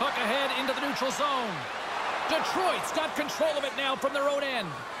 Slides the puck ahead into the neutral zone. Detroit's got control of it now from their own end.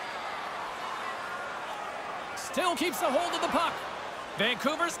 Still keeps a hold of the puck.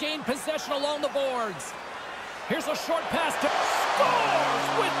 Vancouver's gained possession along the boards. Here's a short pass to... Scores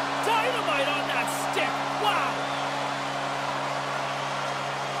with dynamite on that stick. Wow!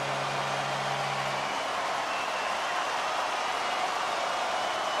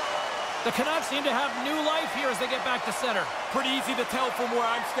 The Canucks seem to have new life here as they get back to center. Pretty easy to tell from where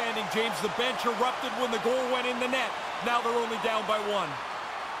I'm standing, James. The bench erupted when the goal went in the net. Now they're only down by 1.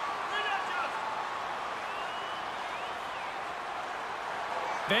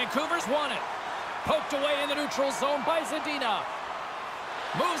 Vancouver's won it. Poked away in the neutral zone by Zadina.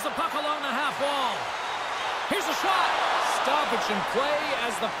 Moves the puck along the half wall. Here's a shot. Stoppage in play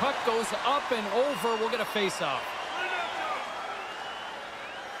as the puck goes up and over. We'll get a face-off.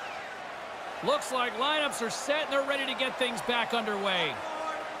 Looks like lineups are set and they're ready to get things back underway.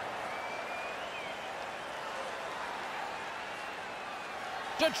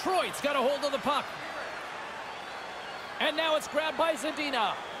 Detroit's got a hold of the puck. And now it's grabbed by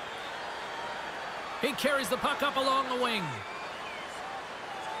Zadina. He carries the puck up along the wing.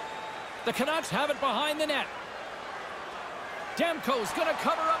 The Canucks have it behind the net. Demko's going to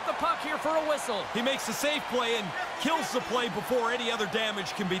cover up the puck here for a whistle. He makes a safe play and kills the play before any other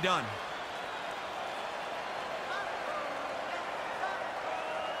damage can be done.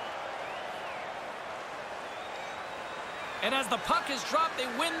 And as the puck is dropped, they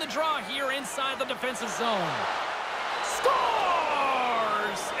win the draw here inside the defensive zone.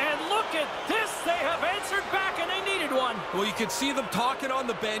 Scores! And look at this. They have answered back, and they needed one. Well, you could see them talking on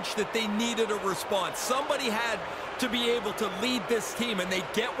the bench that they needed a response. Somebody had to be able to lead this team, and they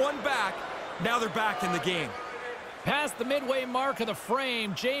get one back. Now they're back in the game. Past the midway mark of the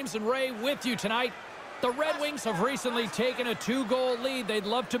frame, James and Ray with you tonight. The Red Wings have recently taken a 2-goal lead. They'd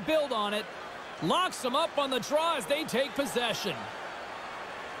love to build on it. Locks them up on the draw as they take possession.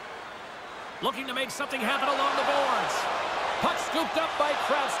 Looking to make something happen along the boards. Puck scooped up by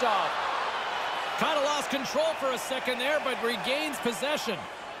Kravtsov. Kind of lost control for a second there, but regains possession.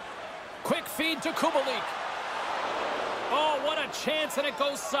 Quick feed to Kubalik. Oh, what a chance, and it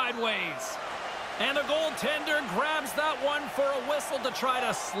goes sideways. And the goaltender grabs that one for a whistle to try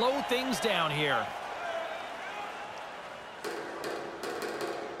to slow things down here.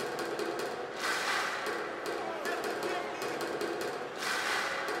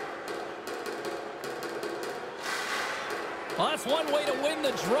 Well, that's one way to win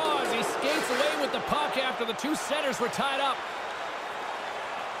the draw as he skates away with the puck after the two centers were tied up.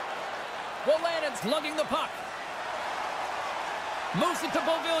 Wolanin's lugging the puck. Moves it to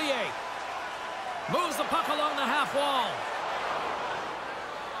Beauvillier. Moves the puck along the half wall.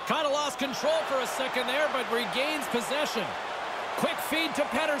 Kind of lost control for a second there, but regains possession. Quick feed to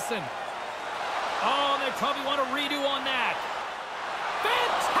Pettersson. Oh, they probably want to redo on that.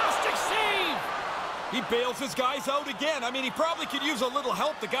 Fantastic save! He bails his guys out again. I mean, he probably could use a little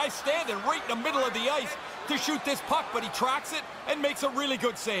help. The guy's standing right in the middle of the ice to shoot this puck, but he tracks it and makes a really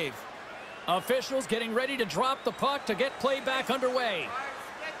good save. Officials getting ready to drop the puck to get play back underway.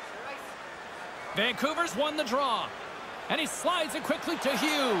 Vancouver's won the draw. And he slides it quickly to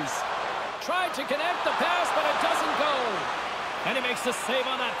Hughes. Tried to connect the pass, but it doesn't go. And he makes the save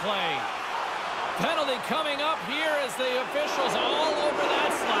on that play. Penalty coming up here as the officials all over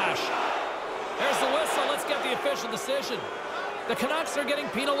that slash. There's the whistle. Let's get the official decision. The Canucks are getting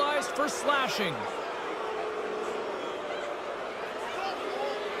penalized for slashing.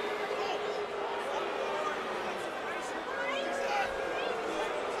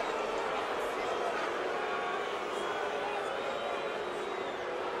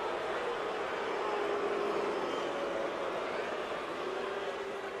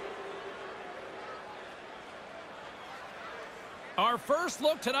 Our first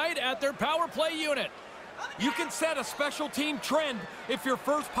look tonight at their power play unit. You can set a special team trend if your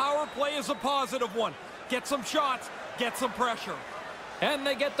first power play is a positive one. Get some shots, get some pressure. And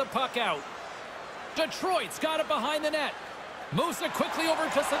they get the puck out. Detroit's got it behind the net. Moves it quickly over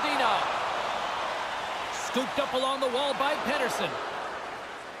to Sedina. Scooped up along the wall by Pettersson.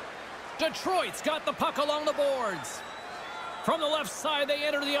 Detroit's got the puck along the boards. From the left side, they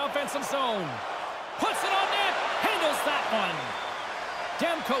enter the offensive zone. Puts it on net. Handles that one.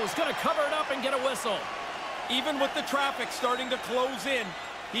 Demko's going to cover it up and get a whistle. Even with the traffic starting to close in,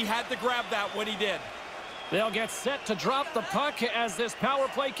 he had to grab that when he did. They'll get set to drop the puck as this power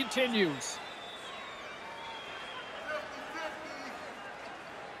play continues.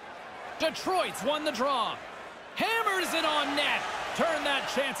 Detroit's won the draw. Hammers it on net. Turn that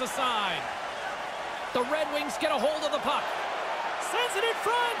chance aside. The Red Wings get a hold of the puck. Sends it in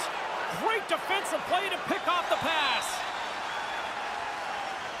front. Great defensive play to pick off the pass.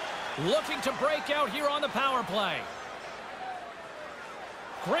 Looking to break out here on the power play.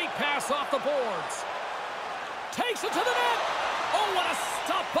 Great pass off the boards. Takes it to the net. Oh, what a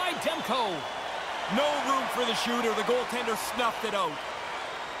stop by Demko. No room for the shooter. The goaltender snuffed it out.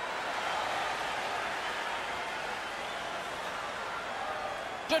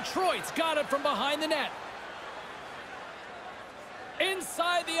 Detroit's got it from behind the net.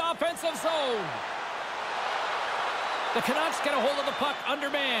 Inside the offensive zone. The Canucks get a hold of the puck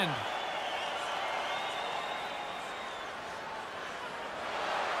undermanned.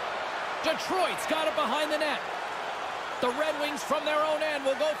 Detroit's got it behind the net. The Red Wings from their own end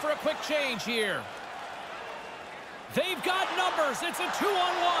will go for a quick change here. They've got numbers. It's a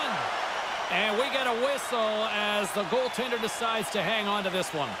 2-on-1. And we get a whistle as the goaltender decides to hang on to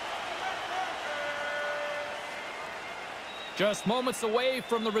this one. Just moments away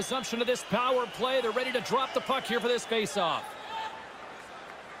from the resumption of this power play. They're ready to drop the puck here for this faceoff.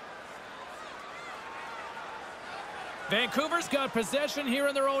 Vancouver's got possession here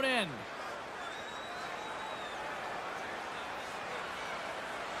in their own end.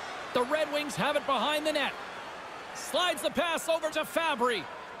 The Red Wings have it behind the net. Slides the pass over to Fabry.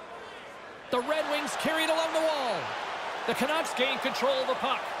 The Red Wings carry it along the wall. The Canucks gain control of the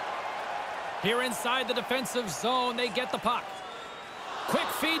puck. Here inside the defensive zone, they get the puck. Quick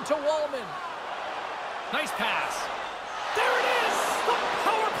feed to Wallman. Nice pass.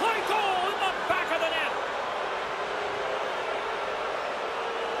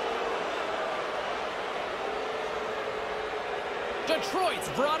 Detroit's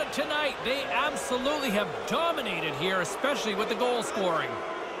brought it tonight. They absolutely have dominated here, especially with the goal scoring.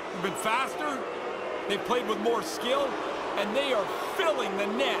 They've been faster, they've played with more skill, and they are filling the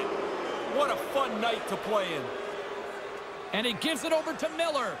net. What a fun night to play in. And he gives it over to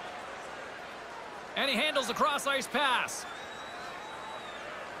Miller. And he handles a cross-ice pass.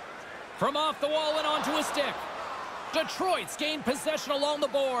 From off the wall and onto a stick. Detroit's gained possession along the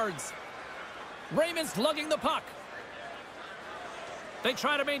boards. Raymond's lugging the puck. They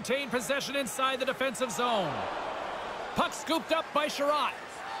try to maintain possession inside the defensive zone. Puck scooped up by Sherratt.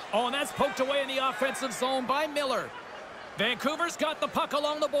 Oh, and that's poked away in the offensive zone by Miller. Vancouver's got the puck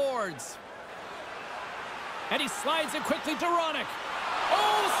along the boards. And he slides it quickly to Ronick.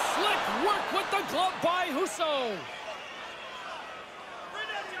 Oh, slick work with the glove by Husso.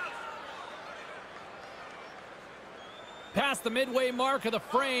 Past the midway mark of the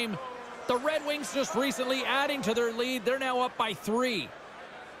frame, the Red Wings just recently adding to their lead. They're now up by 3.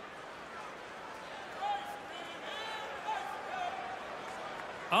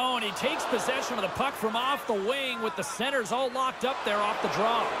 Oh, and he takes possession of the puck from off the wing with the centers all locked up there off the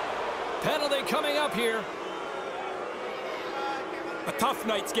draw. Penalty coming up here. A tough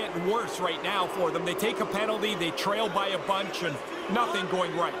night's getting worse right now for them. They take a penalty, they trail by a bunch, and nothing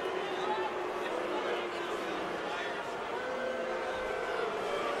going right.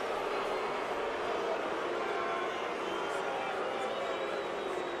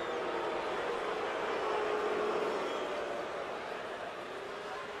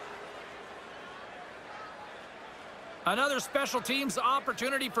 Another special teams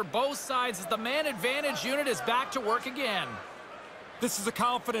opportunity for both sides as the man advantage unit is back to work again. This is a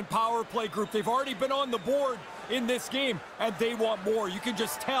confident power play group. They've already been on the board in this game, and they want more. You can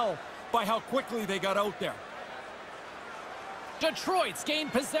just tell by how quickly they got out there. Detroit's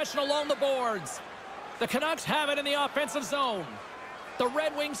gained possession along the boards. The Canucks have it in the offensive zone. The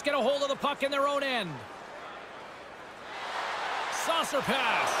Red Wings get a hold of the puck in their own end. Saucer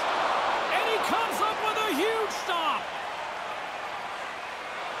pass. And he comes up with a huge stop.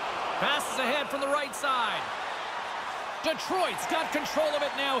 Passes ahead from the right side. Detroit's got control of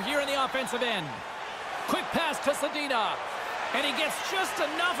it now here in the offensive end. Quick pass to Sedina. And he gets just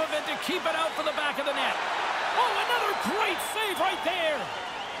enough of it to keep it out for the back of the net. Oh, another great save right there.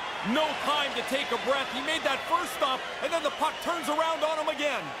 No time to take a breath. He made that first stop, and then the puck turns around on him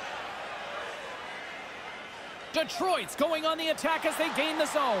again. Detroit's going on the attack as they gain the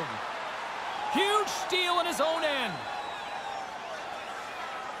zone. Huge steal in his own end.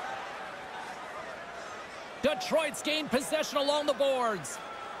 Detroit's gained possession along the boards.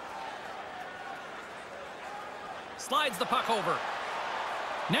 Slides the puck over.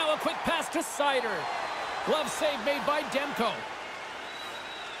 Now a quick pass to Seider. Glove save made by Demko.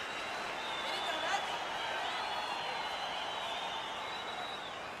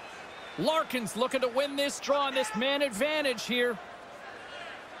 Larkin's looking to win this draw on this man advantage here.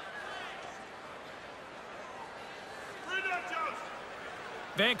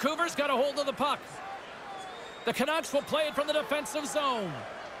 Vancouver's got a hold of the puck. The Canucks will play it from the defensive zone.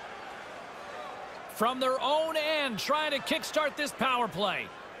 From their own end, trying to kickstart this power play.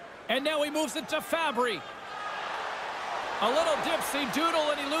 And now he moves it to Fabry. A little dipsy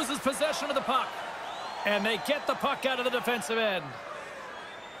doodle, and he loses possession of the puck. And they get the puck out of the defensive end.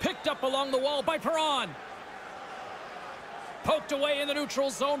 Picked up along the wall by Perron. Poked away in the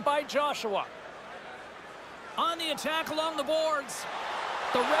neutral zone by Joshua. On the attack along the boards.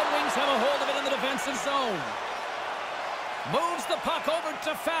 The Red Wings have a hold of it in the defensive zone. Moves the puck over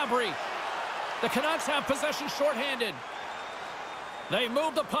to Fabry. The Canucks have possession shorthanded. They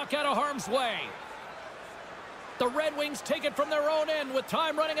move the puck out of harm's way. The Red Wings take it from their own end with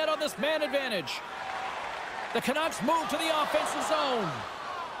time running out on this man advantage. The Canucks move to the offensive zone.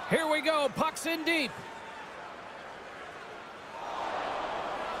 Here we go. Puck's in deep.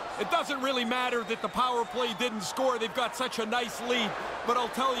 It doesn't really matter that the power play didn't score. They've got such a nice lead. But I'll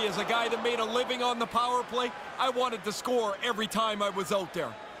tell you, as a guy that made a living on the power play, I wanted to score every time I was out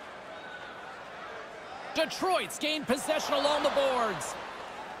there. Detroit's gained possession along the boards.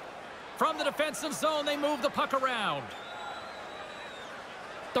 From the defensive zone, they move the puck around.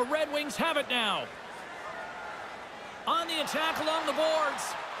 The Red Wings have it now. On the attack along the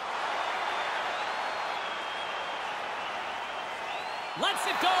boards. Lets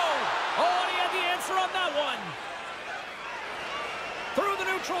it go. Oh, and he had the answer on that one. Through the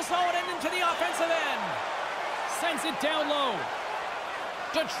neutral zone and into the offensive end. Sends it down low.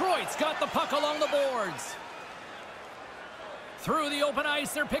 Detroit's got the puck along the boards. Through the open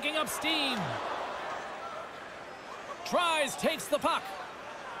ice, they're picking up steam. Tries, takes the puck.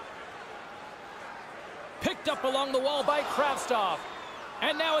 Picked up along the wall by Kravtsov.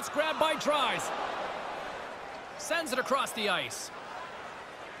 And now it's grabbed by Dries. Sends it across the ice.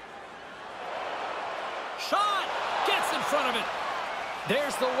 Shot! Gets in front of it.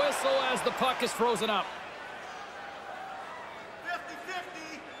 There's the whistle as the puck is frozen up.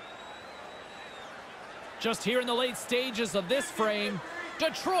 50-50. Just here in the late stages of this frame,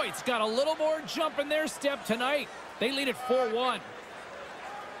 Detroit's got a little more jump in their step tonight. They lead it 4-1.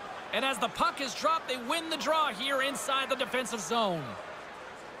 And as the puck is dropped, they win the draw here inside the defensive zone.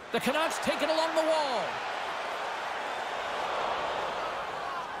 The Canucks take it along the wall.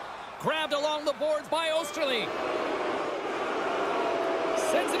 Grabbed along the boards by Osterley.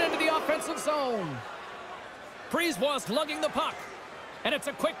 Sends it into the offensive zone. Brisebois lugging the puck. And it's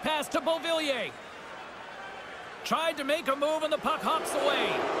a quick pass to Beauvillier. Tried to make a move and the puck hops away.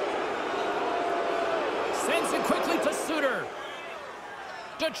 Sends it quickly to Suter.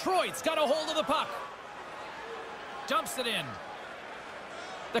 Detroit's got a hold of the puck. Dumps it in.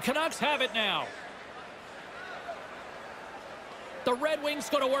 The Canucks have it now. The Red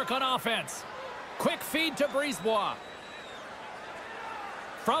Wings go to work on offense. Quick feed to Brisebois.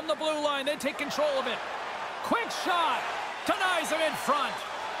 From the blue line, they take control of it. Quick shot. Denies him in front.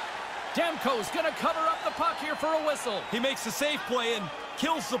 Demko's going to cover up the puck here for a whistle. He makes a safe play and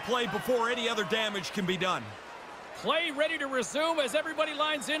kills the play before any other damage can be done. Play ready to resume as everybody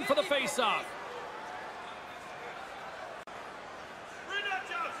lines in for the faceoff.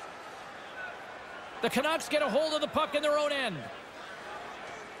 The Canucks get a hold of the puck in their own end.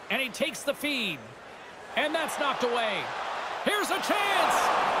 And he takes the feed. And that's knocked away. Here's a chance!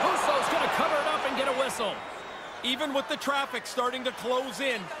 Husso's going to cover it up and get a whistle. Even with the traffic starting to close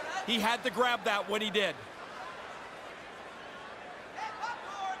in, he had to grab that when he did.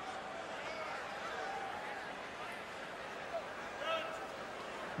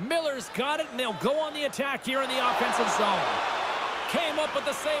 Miller's got it, and they'll go on the attack here in the offensive zone. Came up with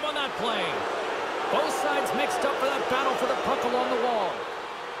the save on that play. Both sides mixed up for that battle for the puck along the wall.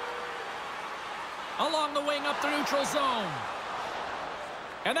 Along the wing up the neutral zone.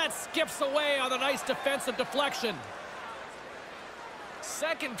 And that skips away on a nice defensive deflection.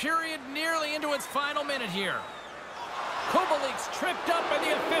 Second period nearly into its final minute here. Kubelik's tripped up and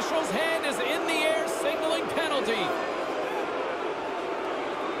the official's hand is in the air signaling penalty.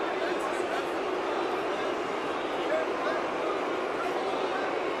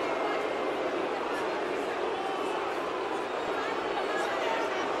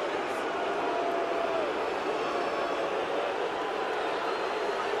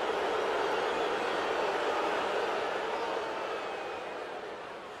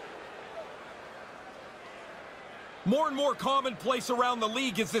 More and more commonplace around the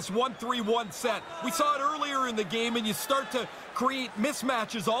league is this 1-3-1 set. We saw it earlier in the game, and you start to create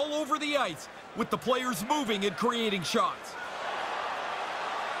mismatches all over the ice with the players moving and creating shots.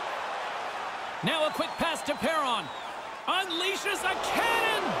 Now a quick pass to Perron. Unleashes a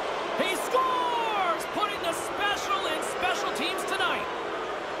cannon! He scores! Putting the special in special teams tonight.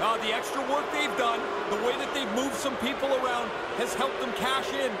 The extra work they've done, the way that they've moved some people around, has helped them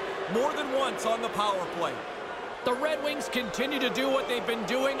cash in more than once on the power play. The Red Wings continue to do what they've been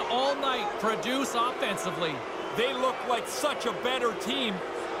doing all night, produce offensively. They look like such a better team.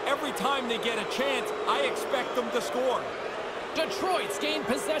 Every time they get a chance, I expect them to score. Detroit's gained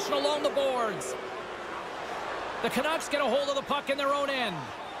possession along the boards. The Canucks get a hold of the puck in their own end.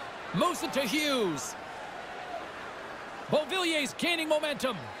 Moves it to Hughes. Beauvillier's gaining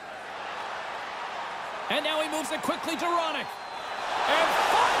momentum. And now he moves it quickly to Ronick. And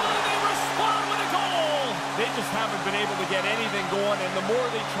finally they respond with a goal! They just haven't been able to get anything going, and the more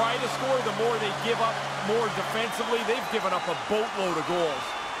they try to score, the more they give up more defensively. They've given up a boatload of goals.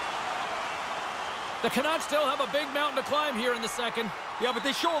 The Canucks still have a big mountain to climb here in the second. Yeah, but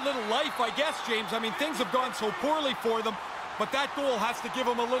they show a little life, I guess, James. I mean, things have gone so poorly for them, but that goal has to give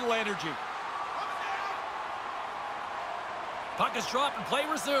them a little energy. Puck is dropped and play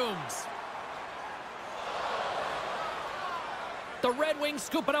resumes. The Red Wings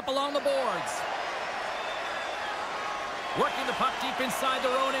scoop it up along the boards. Working the puck deep inside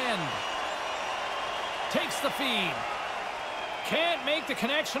their own end. Takes the feed. Can't make the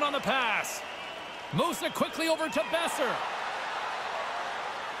connection on the pass. Moves it quickly over to Besser.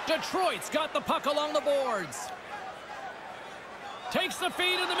 Detroit's got the puck along the boards. Takes the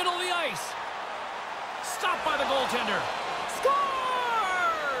feed in the middle of the ice. Stopped by the goaltender.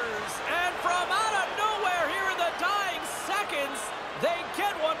 Scores! And from out of nowhere here in the dying seconds, they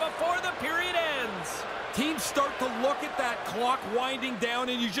get one before the period ends. Teams start to look at that clock winding down,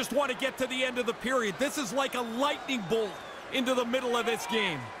 and you just want to get to the end of the period. This is like a lightning bolt into the middle of this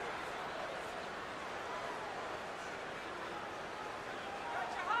game.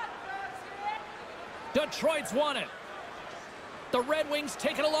 Detroit's won it. The Red Wings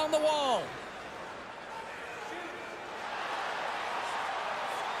take it along the wall.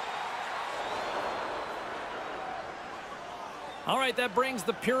 All right, that brings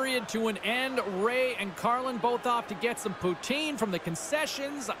the period to an end. Ray and Carlin both off to get some poutine from the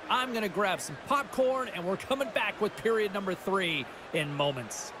concessions. I'm going to grab some popcorn, and we're coming back with period number 3 in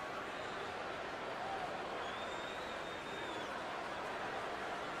moments.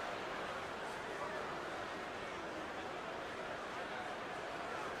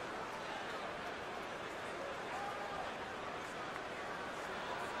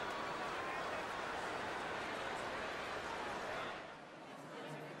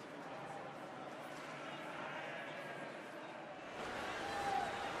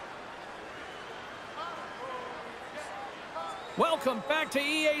 Welcome back to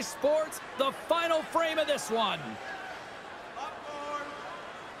EA Sports, the final frame of this one.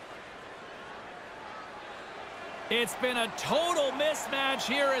 It's been a total mismatch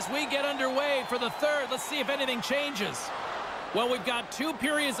here as we get underway for the third. Let's see if anything changes. Well, we've got 2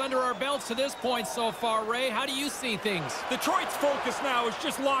 periods under our belts to this point so far, Ray. How do you see things? Detroit's focus now is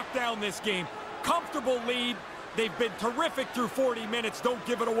just lock down this game. Comfortable lead. They've been terrific through 40 minutes. Don't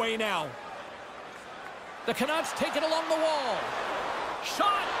give it away now. The Canucks take it along the wall.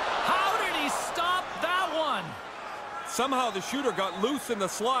 Shot! How did he stop that one? Somehow the shooter got loose in the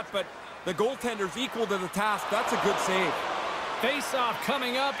slot, but the goaltender's equal to the task. That's a good save. Face-off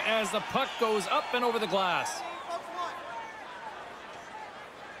coming up as the puck goes up and over the glass.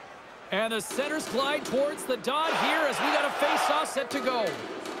 And the centers glide towards the dot here as we got a face-off set to go.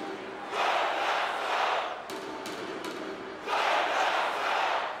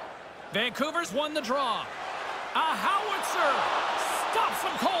 Vancouver's won the draw. A howitzer stops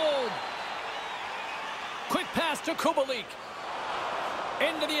him cold. Quick pass to Kubalik.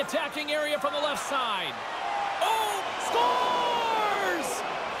 Into the attacking area from the left side. Oh, scores!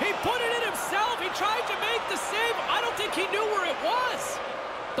 He put it in himself. He tried to make the save. I don't think he knew where it was.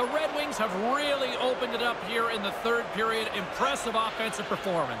 The Red Wings have really opened it up here in the third period. Impressive offensive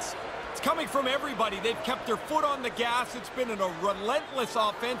performance. It's coming from everybody. They've kept their foot on the gas. It's been a relentless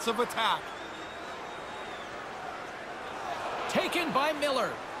offensive attack. Taken by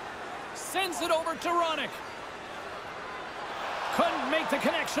Miller. Sends it over to Ronick. Couldn't make the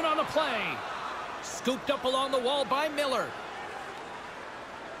connection on the play. Scooped up along the wall by Miller.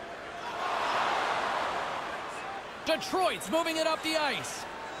 Detroit's moving it up the ice.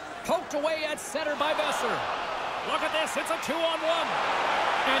 Poked away at center by Besser. Look at this. It's a 2-on-1.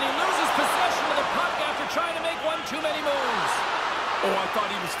 And he loses possession of the puck after trying to make one too many moves. Oh, I thought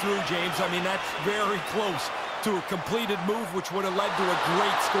he was through, James. I mean, that's very close to a completed move, which would have led to a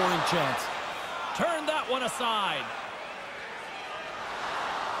great scoring chance. Turn that one aside.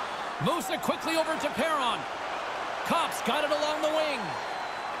 Moves it quickly over to Perron. Kopp's got it along the wing.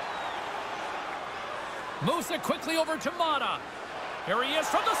 Moves it quickly over to Mata. Here he is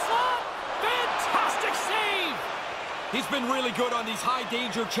from the slot. Fantastic save. He's been really good on these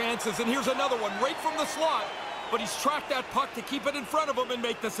high-danger chances, and here's another one right from the slot. But he's tracked that puck to keep it in front of him and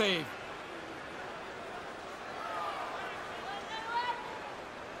make the save.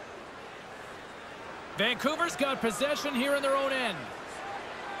 Vancouver's got possession here in their own end.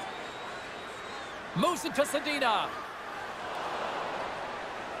 Moves it to Sedina.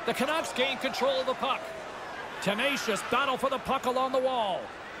 The Canucks gain control of the puck. Tenacious battle for the puck along the wall.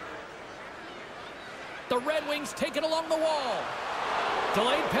 The Red Wings take it along the wall.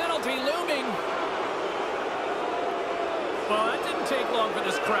 Delayed penalty looming. Well, that didn't take long for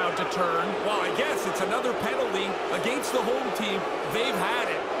this crowd to turn. Well, I guess it's another penalty against the home team. They've had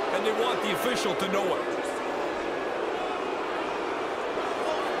it, and they want the official to know it.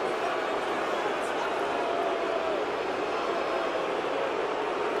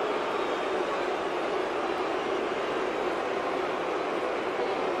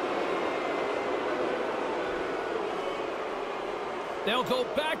 They'll go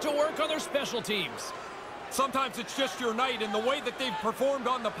back to work on their special teams. Sometimes it's just your night, and the way that they've performed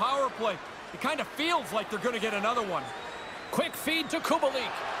on the power play, it kind of feels like they're going to get another one. Quick feed to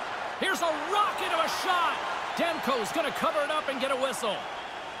Kubalik. Here's a rocket of a shot. Demko's going to cover it up and get a whistle.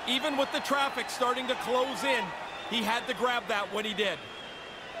 Even with the traffic starting to close in, he had to grab that when he did.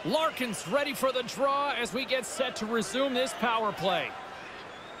 Larkin's ready for the draw as we get set to resume this power play.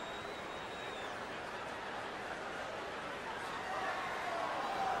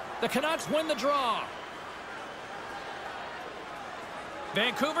 The Canucks win the draw.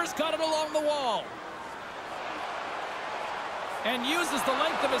 Vancouver's got it along the wall. And uses the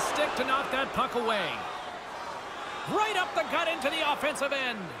length of his stick to knock that puck away. Right up the gut into the offensive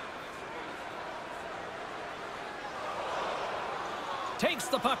end. Takes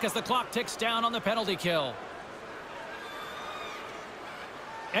the puck as the clock ticks down on the penalty kill.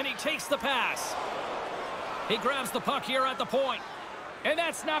 And he takes the pass. He grabs the puck here at the point. And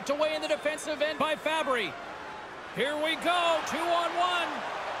that's knocked away in the defensive end by Fabry. Here we go, 2-on-1.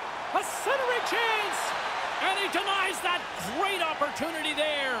 A centering chance. And he denies that great opportunity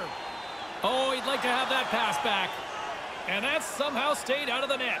there. Oh, he'd like to have that pass back. And that somehow stayed out of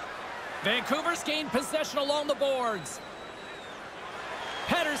the net. Vancouver's gained possession along the boards.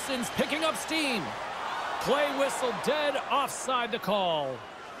 Pettersson's picking up steam. Play whistle dead, offside the call.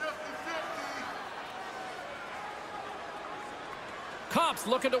 Cops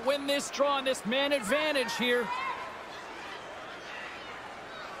looking to win this draw on this man advantage here.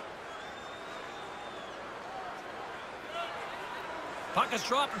 Puck is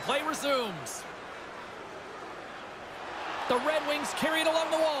dropped and play resumes. The Red Wings carry it along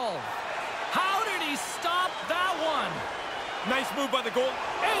the wall. How did he stop that one? Nice move by the goal.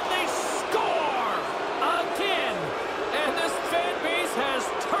 And they score again. And this fan base has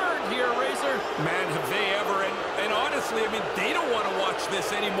turned here, Razor. Man, have they ever. And honestly, I mean, they don't want to watch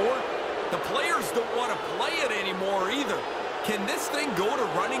this anymore. The players don't want to play it anymore either. Can this thing go to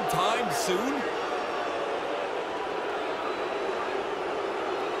running time soon?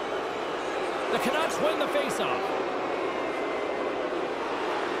 The Canucks win the faceoff.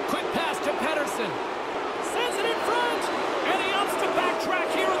 Quick pass to Pettersson. Sends it in front. And he opts to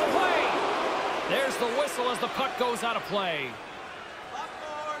backtrack here in the play. There's the whistle as the puck goes out of play.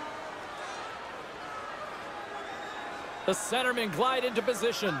 The centermen glide into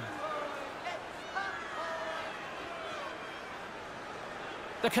position.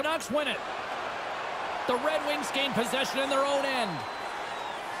 The Canucks win it. The Red Wings gain possession in their own end.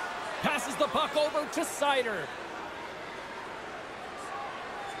 Passes the puck over to Seider.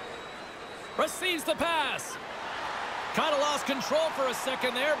 Receives the pass. Kind of lost control for a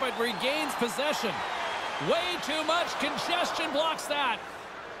second there, but regains possession. Way too much congestion blocks that.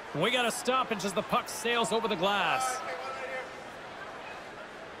 We got to stop as the puck sails over the glass.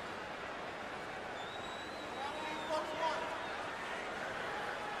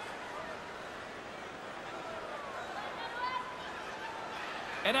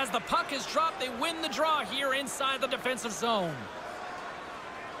 And as the puck is dropped, they win the draw here inside the defensive zone.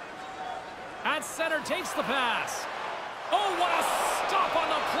 At center, takes the pass. Oh, what a stop on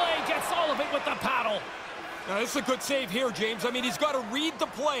the play. Gets all of it with the paddle. Now, this is a good save here, James. I mean, he's got to read the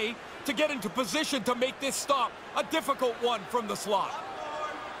play to get into position to make this stop. A difficult one from the slot.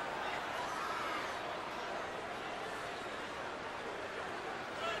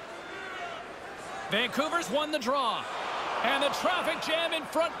 Vancouver's won the draw. And the traffic jam in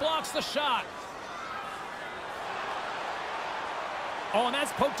front blocks the shot. Oh, and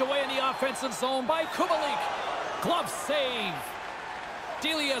that's poked away in the offensive zone by Kubalik. Glove save.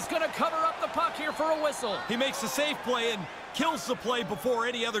 Delia's going to cover up the puck here for a whistle. He makes the safe play and kills the play before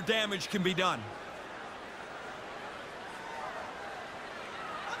any other damage can be done.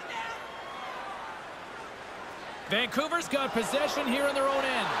 Vancouver's got possession here in their own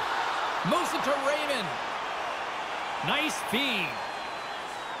end. Moves it to Raymond. Nice feed.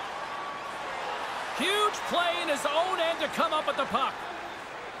 Huge play in his own end to come up with the puck.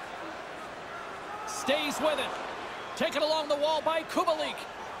 Stays with it. Taken along the wall by Kubalik.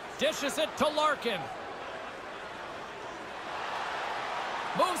 Dishes it to Larkin.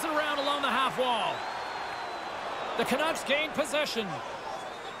 Moves it around along the half wall. The Canucks gain possession.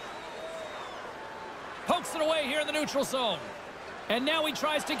 Pokes it away here in the neutral zone. And now he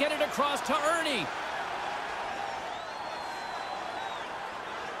tries to get it across to Ernie.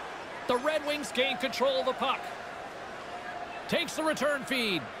 The Red Wings gain control of the puck. Takes the return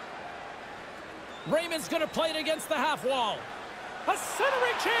feed. Raymond's going to play it against the half wall. A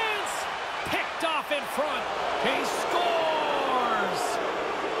centering chance. Picked off in front. He scores.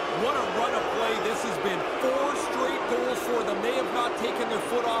 What a run of play this has been. 4 straight goals for them. They have not taken their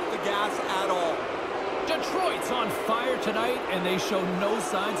foot off the gas at all. Detroit's on fire tonight, and they show no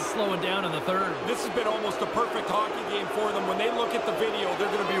signs of slowing down in the third. This has been almost a perfect hockey game for them. When they look at the video, they're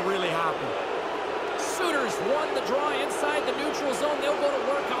going to be really happy. Sooners won the draw inside the neutral zone. They'll go to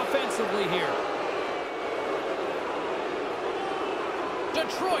work offensively here.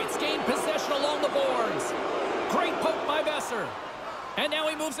 Detroit's gained possession along the boards. Great poke by Besser. And now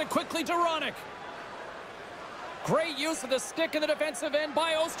he moves it quickly to Ronick. Great use of the stick in the defensive end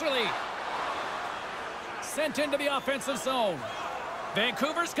by Osterley. Sent into the offensive zone.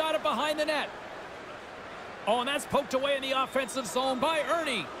 Vancouver's got it behind the net. Oh, and that's poked away in the offensive zone by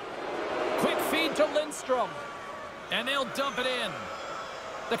Ernie. Quick feed to Lindstrom. And they'll dump it in.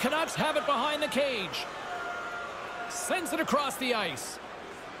 The Canucks have it behind the cage. Sends it across the ice.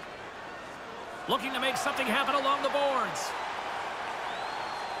 Looking to make something happen along the boards.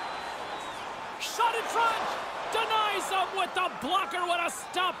 Shot in front. Denies him with the blocker. What a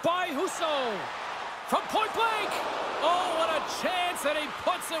stop by Husso. From point blank. Oh, what a chance, and he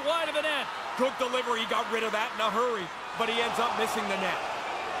puts it wide of the net. Good delivery. He got rid of that in a hurry, but he ends up missing the net.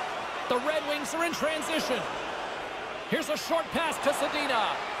 The Red Wings are in transition. Here's a short pass to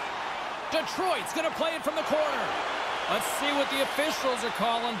Sedina. Detroit's going to play it from the corner. Let's see what the officials are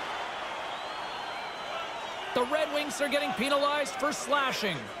calling. The Red Wings are getting penalized for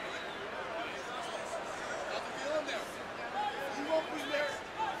slashing.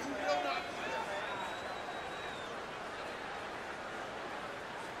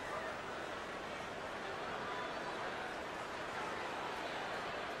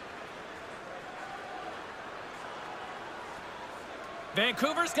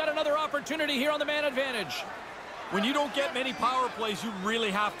 Vancouver's got another opportunity here on the man advantage. When you don't get many power plays, you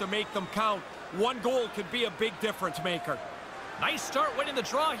really have to make them count. One goal could be a big difference maker. Nice start winning the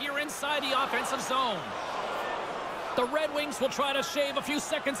draw here inside the offensive zone. The Red Wings will try to shave a few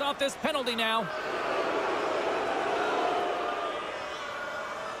seconds off this penalty now.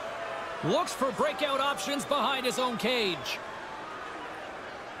 Looks for breakout options behind his own cage.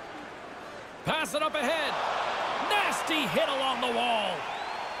 Pass it up ahead. Nasty hit along the wall.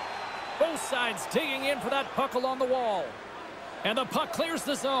 Both sides digging in for that puck along the wall. And the puck clears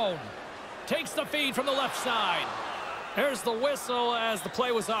the zone. Takes the feed from the left side. There's the whistle as the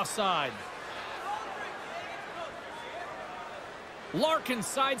play was offside. Larkin's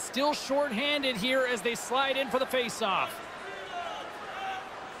side still short-handed here as they slide in for the face-off.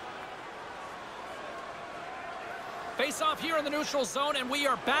 Face-off here in the neutral zone, and we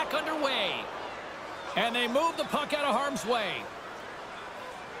are back underway. And they move the puck out of harm's way.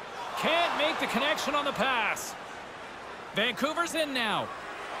 Can't make the connection on the pass. Vancouver's in now.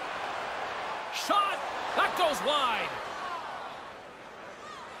 Shot! That goes wide.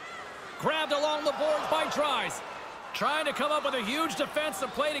 Grabbed along the boards by Dries. Trying to come up with a huge defensive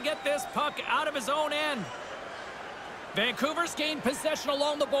play to get this puck out of his own end. Vancouver's gained possession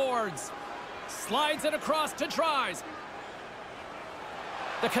along the boards. Slides it across to Dries.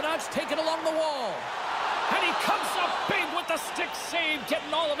 The Canucks take it along the wall. And he comes up big with the stick save,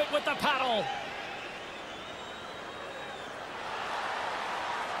 getting all of it with the paddle.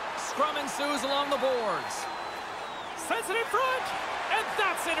 Scrum ensues along the boards. Sends it in front, and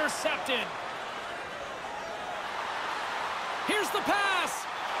that's intercepted. Here's the pass,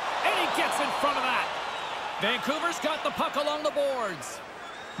 and he gets in front of that. Vancouver's got the puck along the boards.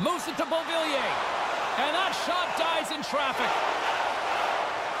 Moves it to Beauvillier, and that shot dies in traffic.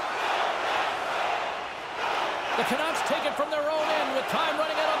 The Canucks take it from their own end with time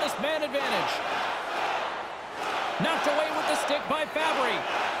running out on this man advantage. Knocked away with the stick by Fabry.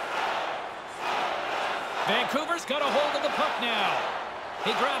 Vancouver's got a hold of the puck now.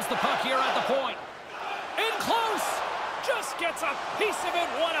 He grabs the puck here at the point. In close. Just gets a piece of it.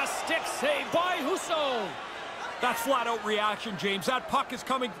 What a stick save by Husso. That's flat-out reaction, James. That puck is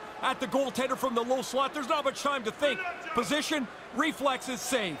coming at the goaltender from the low slot. There's not much time to think. Position, reflexes,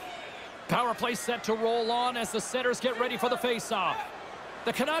 save. Power play set to roll on as the setters get ready for the face-off.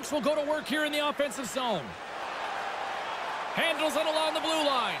 The Canucks will go to work here in the offensive zone. Handles it along the blue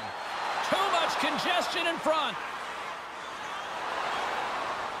line. Too much congestion in front.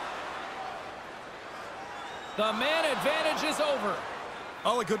 The man advantage is over.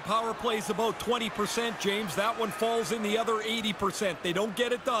 All a good power play is about 20%, James. That one falls in the other 80%. They don't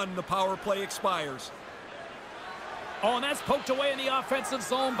get it done, the power play expires. Oh, and that's poked away in the offensive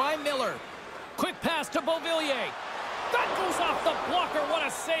zone by Miller. Quick pass to Beauvillier. That goes off the blocker. What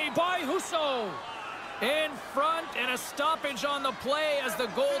a save by Husso. In front, and a stoppage on the play as the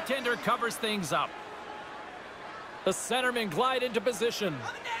goaltender covers things up. The centermen glide into position.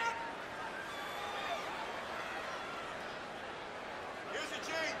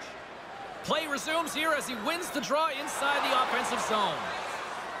 Play resumes here as he wins the draw inside the offensive zone.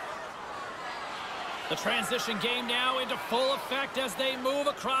 The transition game now into full effect as they move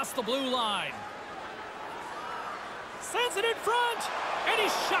across the blue line. Sends it in front, and he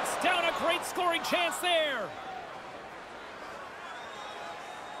shuts down a great scoring chance there.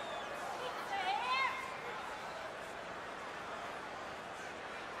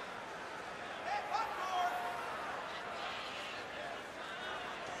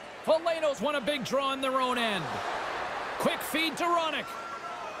 Valeno's won a big draw in their own end. Quick feed to Ronick.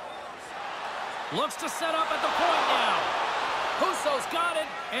 Looks to set up at the point now. Husso's got it,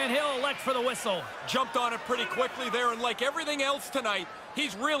 and he'll elect for the whistle. Jumped on it pretty quickly there, and like everything else tonight,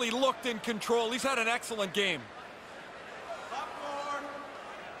 he's really looked in control. He's had an excellent game.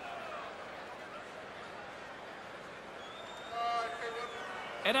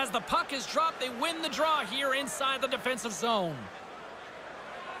 And as the puck is dropped, they win the draw here inside the defensive zone.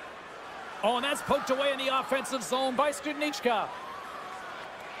 Oh, and that's poked away in the offensive zone by Studnicka.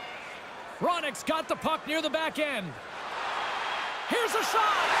 Ronek's got the puck near the back end. Here's a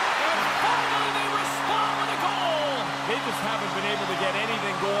shot! And finally they respond with a goal! They just haven't been able to get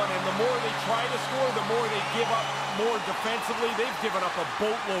anything going, and the more they try to score, the more they give up more defensively. They've given up a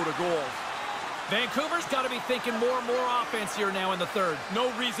boatload of goals. Vancouver's got to be thinking more and more offense here now in the third.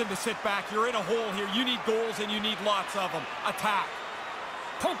 No reason to sit back. You're in a hole here. You need goals, and you need lots of them. Attack.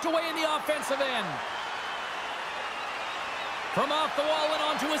 Poked away in the offensive end. From off the wall and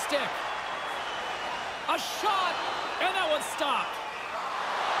onto a stick. A shot, and that one's stopped.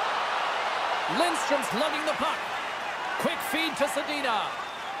 Lindstrom's lugging the puck. Quick feed to Zadina.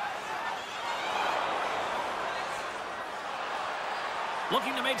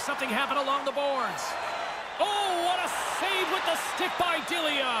 Looking to make something happen along the boards. Oh, what a save with the stick by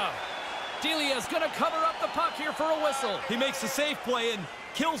Delia. Delia's going to cover up the puck here for a whistle. He makes a safe play and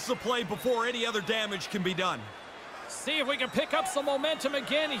kills the play before any other damage can be done. See if we can pick up some momentum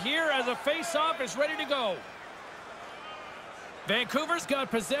again here as a face-off is ready to go. Vancouver's got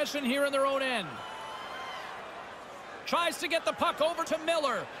possession here in their own end. Tries to get the puck over to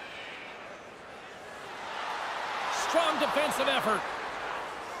Miller. Strong defensive effort.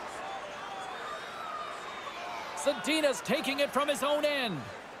 Zadina's taking it from his own end.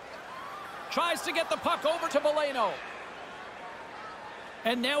 Tries to get the puck over to Veleno.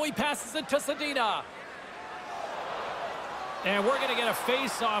 And now he passes it to Zadina. And we're going to get a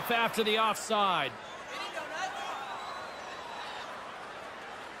face-off after the offside.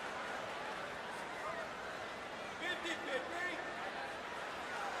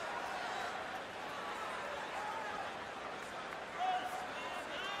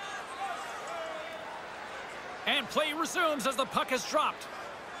 And play resumes as the puck is dropped.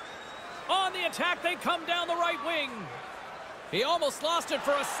 On the attack, they come down the right wing. He almost lost it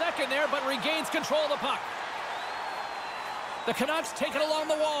for a second there, but regains control of the puck. The Canucks take it along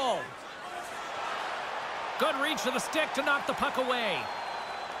the wall. Good reach to the stick to knock the puck away.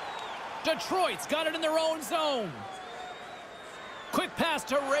 Detroit's got it in their own zone. Quick pass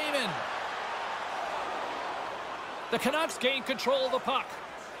to Raymond. The Canucks gain control of the puck.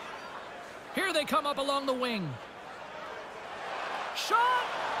 Here they come up along the wing. Shot!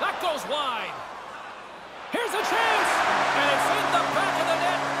 That goes wide. Here's a chance! And it's in the back of the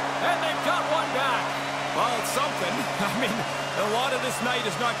net, and they've got one back. Well, it's something. I mean, a lot of this night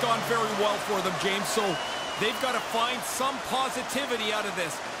has not gone very well for them, James, so they've got to find some positivity out of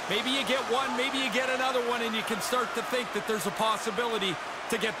this. Maybe you get one, maybe you get another one, and you can start to think that there's a possibility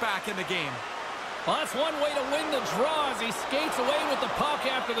to get back in the game. Well, that's one way to win the draw as he skates away with the puck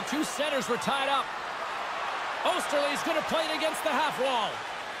after the two centers were tied up. Osterley's going to play it against the half wall.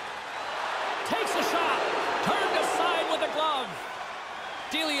 Takes a shot. Turned aside with a glove.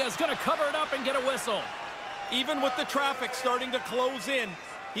 Delia's going to cover it up and get a whistle. Even with the traffic starting to close in,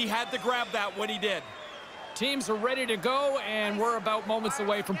 he had to grab that when he did. Teams are ready to go, and we're about moments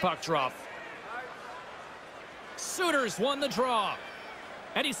away from puck drop. Suter's won the draw.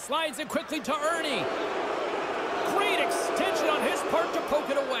 And he slides it quickly to Ernie. Great extension on his part to poke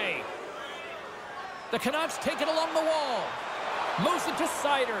it away. The Canucks take it along the wall. Moves it to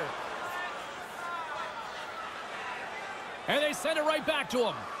Sider. And they send it right back to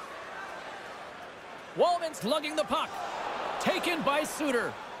him. Wallman's lugging the puck. Taken by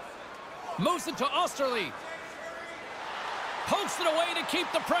Suter. Moves it to Osterley. Pokes it away to keep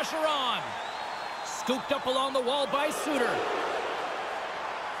the pressure on. Scooped up along the wall by Suter.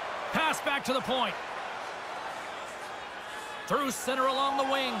 Pass back to the point. Through center along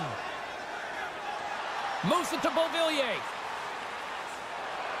the wing. Moves it to Beauvillier.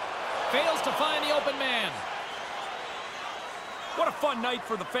 Fails to find the open man. What a fun night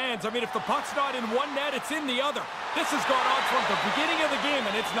for the fans. I mean, if the puck's not in one net, it's in the other. This has gone on from the beginning of the game,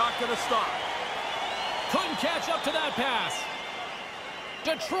 and it's not going to stop. Couldn't catch up to that pass.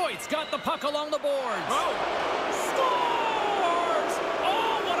 Detroit's got the puck along the boards. Oh! Scores!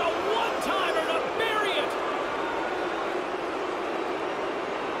 Oh, what a one-timer to bury it!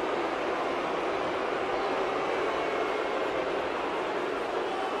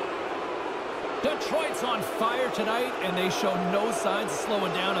 Detroit's on fire tonight, and they show no signs of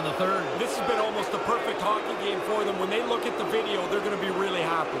slowing down in the third. This has been almost a perfect hockey game for them. When they look at the video, they're going to be really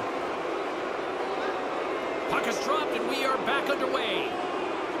happy. Puck is dropped, and we are back underway.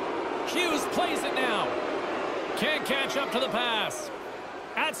 Hughes plays it now. Can't catch up to the pass.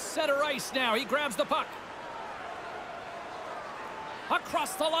 At center ice now. He grabs the puck.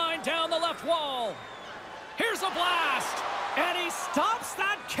 Across the line, down the left wall. Here's a blast. And he stops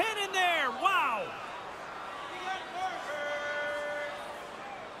that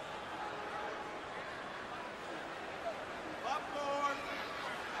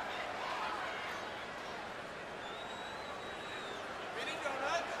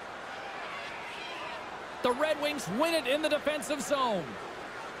The Red Wings win it in the defensive zone.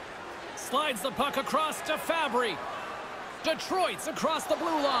 Slides the puck across to Fabry. Detroit's across the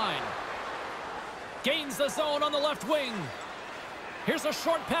blue line. Gains the zone on the left wing. Here's a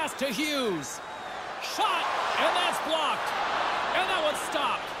short pass to Hughes. Shot, and that's blocked. And that one's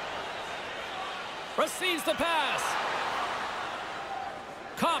stopped. Receives the pass.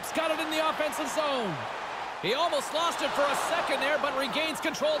 Kopp's got it in the offensive zone. He almost lost it for a second there, but regains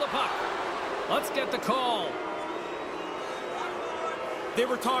control of the puck. Let's get the call. They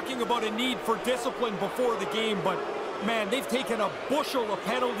were talking about a need for discipline before the game, but, man, they've taken a bushel of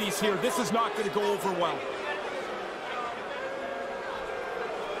penalties here. This is not going to go over well.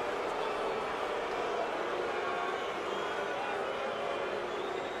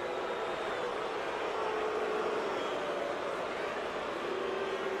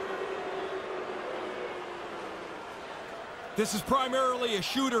 This is primarily a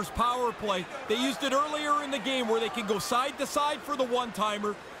shooter's power play. They used it earlier in the game where they can go side to side for the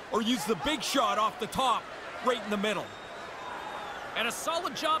one-timer or use the big shot off the top right in the middle. And a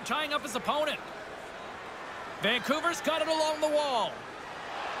solid job tying up his opponent. Vancouver's got it along the wall.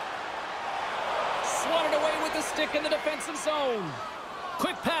 Swatted away with the stick in the defensive zone.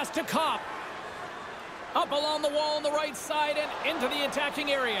 Quick pass to Kopp. Up along the wall on the right side and into the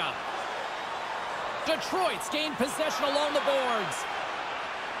attacking area. Detroit's gained possession along the boards.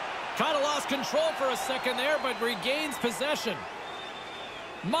 Kind of lost control for a second there, but regains possession.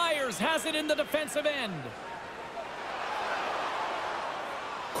 Myers has it in the defensive end.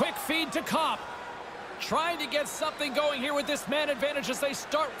 Quick feed to Kopp. Trying to get something going here with this man advantage as they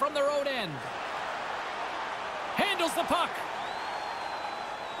start from their own end. Handles the puck.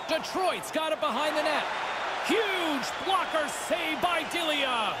 Detroit's got it behind the net. Huge blocker save by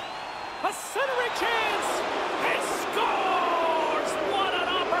Delia. A centering chance, and scores! What an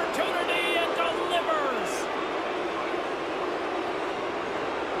opportunity, and delivers!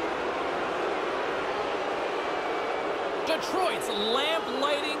 Detroit's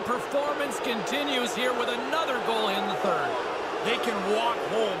lamp-lighting performance continues here with another goal in the third. They can walk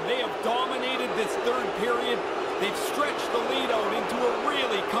home. They have dominated this third period. They've stretched the lead out into a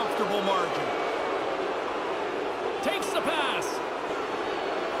really comfortable margin. Takes the pass.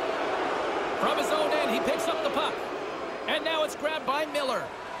 From his own end, he picks up the puck. And now it's grabbed by Miller.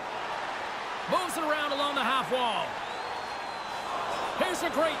 Moves it around along the half wall. Here's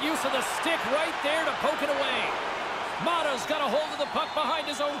a great use of the stick right there to poke it away. Mata's got a hold of the puck behind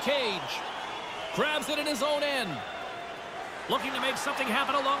his own cage. Grabs it in his own end. Looking to make something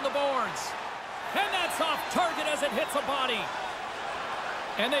happen along the boards. And that's off target as it hits a body.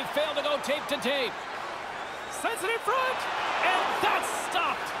 And they fail to go tape to tape. Sends it in front. And that's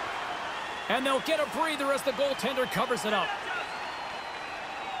stopped. And they'll get a breather as the goaltender covers it up.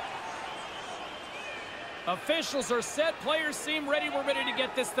 Officials are set. Players seem ready. We're ready to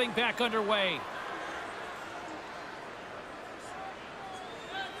get this thing back underway.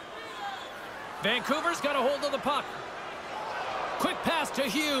 Vancouver's got a hold of the puck. Quick pass to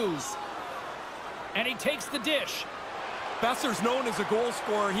Hughes. And he takes the dish. Besser's known as a goal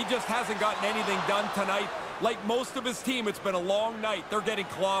scorer. He just hasn't gotten anything done tonight. Like most of his team, it's been a long night. They're getting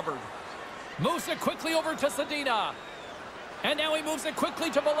clobbered. Moves it quickly over to Zadina. And now he moves it quickly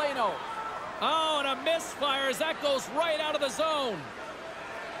to Veleno. Oh, and a misfire as that goes right out of the zone.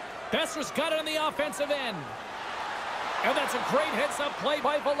 Besser's got it on the offensive end. And that's a great heads-up play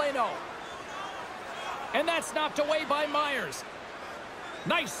by Veleno. And that's knocked away by Myers.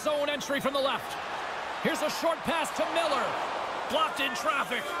 Nice zone entry from the left. Here's a short pass to Miller. Blocked in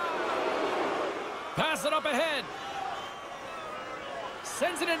traffic. Pass it up ahead.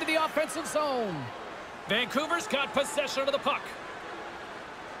 Sends it into the offensive zone. Vancouver's got possession of the puck.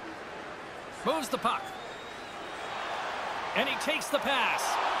 Moves the puck. And he takes the pass.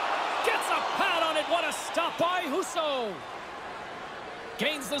 Gets a pad on it. What a stop by Husso.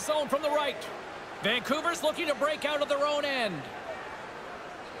 Gains the zone from the right. Vancouver's looking to break out of their own end.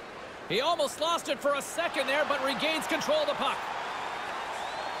 He almost lost it for a second there, but regains control of the puck.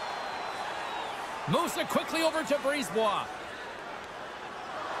 Moves it quickly over to Brisebois.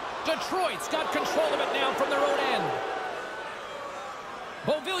 Detroit's got control of it now from their own end.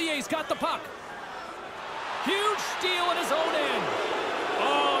 Beauvillier's got the puck. Huge steal at his own end.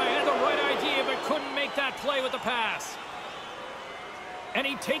 Oh, he had the right idea, but couldn't make that play with the pass. And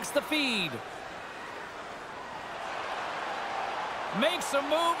he takes the feed. Makes a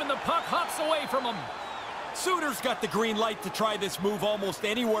move, and the puck hops away from him. Suter's got the green light to try this move almost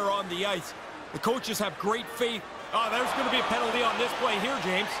anywhere on the ice. The coaches have great faith. Oh, there's going to be a penalty on this play here,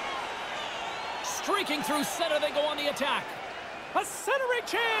 James. Streaking through center, they go on the attack. A centering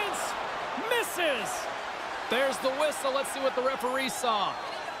chance. Misses. There's the whistle. Let's see what the referee saw.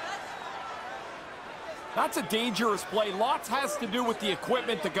 That's a dangerous play. Lots has to do with the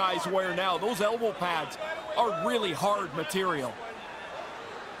equipment the guys wear now. Those elbow pads are really hard material.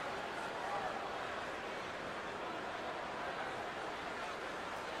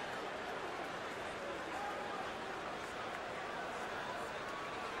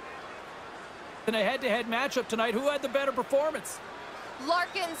 In a head-to-head matchup tonight, who had the better performance?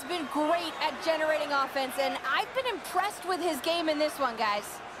 Larkin's been great at generating offense, and I've been impressed with his game in this one,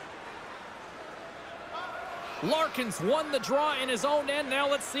 guys. Larkin's won the draw in his own end. Now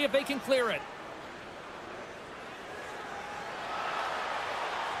let's see if they can clear it.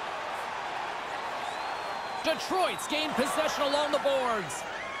 Detroit's gained possession along the boards.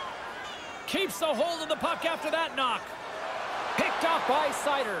 Keeps a hold of the puck after that knock. Picked off by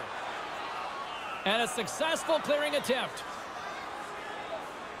Sider. And a successful clearing attempt.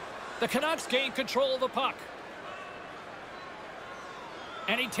 The Canucks gain control of the puck.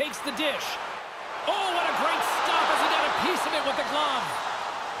 And he takes the dish. Oh, what a great stop as he got a piece of it with the glove.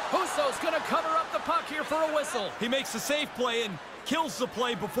 Husso's going to cover up the puck here for a whistle. He makes a safe play and kills the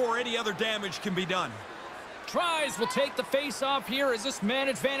play before any other damage can be done. Tries will take the face-off here as this man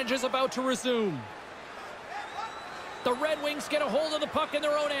advantage is about to resume. The Red Wings get a hold of the puck in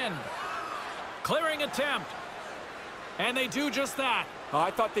their own end. Clearing attempt. And they do just that.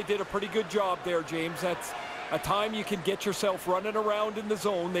 I thought they did a pretty good job there, James. That's a time you can get yourself running around in the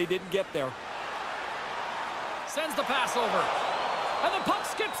zone. They didn't get there. Sends the pass over. And the puck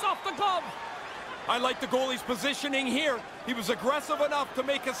skips off the glove. I like the goalie's positioning here. He was aggressive enough to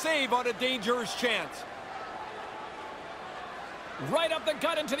make a save on a dangerous chance. Right up the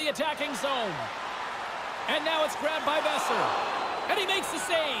gut into the attacking zone. And now it's grabbed by Besser. And he makes the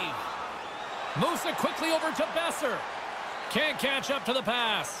save. Moves it quickly over to Besser. Can't catch up to the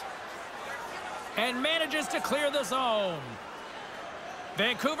pass. And manages to clear the zone.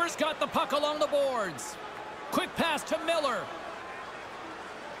 Vancouver's got the puck along the boards. Quick pass to Miller.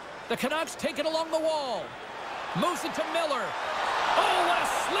 The Canucks take it along the wall. Moves it to Miller. Oh, what a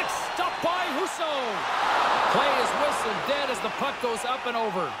slick stop by Husso. Play is whistled dead as the puck goes up and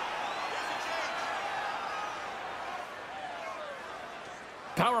over.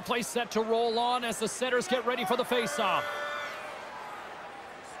 Power play set to roll on as the setters get ready for the faceoff.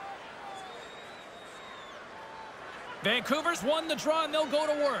 Vancouver's won the draw and they'll go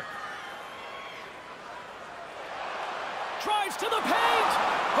to work. Drives to the paint.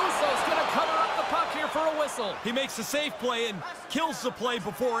 Husso's going to cover up the puck here for a whistle. He makes a safe play and kills the play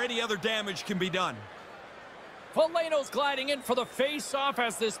before any other damage can be done. Foligno's gliding in for the face-off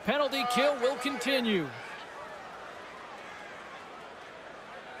as this penalty kill will continue.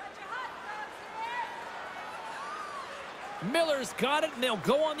 Miller's got it, and they'll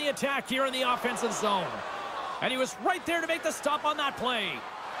go on the attack here in the offensive zone. And he was right there to make the stop on that play.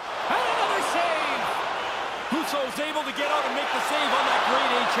 And another save! Husso's able to get out and make the save on that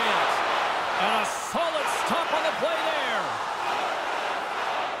grade A chance. And a solid stop on the play there.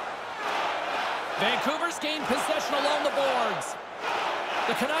 Vancouver's gained possession along the boards.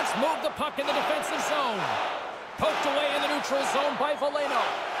 The Canucks move the puck in the defensive zone. Poked away in the neutral zone by Foligno.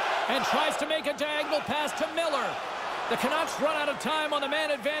 And tries to make a diagonal pass to Miller. The Canucks run out of time on the man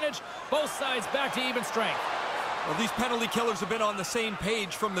advantage. Both sides back to even strength. Well, these penalty killers have been on the same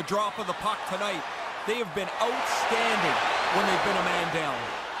page from the drop of the puck tonight. They have been outstanding when they've been a man down.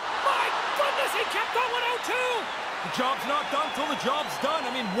 My goodness, he kept that one out too! The job's not done till the job's done. I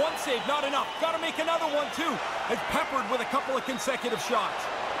mean, one save, not enough. Got to make another one too. It's peppered with a couple of consecutive shots.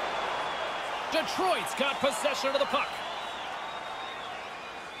 Detroit's got possession of the puck.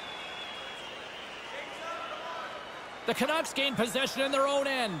 The Canucks gain possession in their own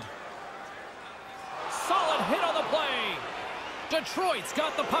end. Solid hit on the play. Detroit's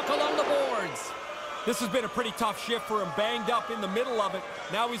got the puck along the boards. This has been a pretty tough shift for him, banged up in the middle of it.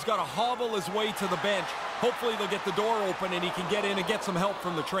 Now he's got to hobble his way to the bench. Hopefully they'll get the door open and he can get in and get some help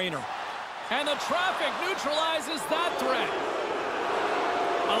from the trainer. And the traffic neutralizes that threat.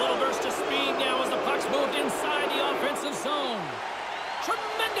 A little burst of speed now as the puck's moved inside the offensive zone.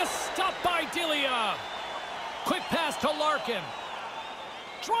 Tremendous stop by Delia. Quick pass to Larkin.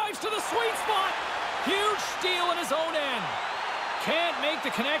 Drives to the sweet spot. Huge steal in his own end. Can't make the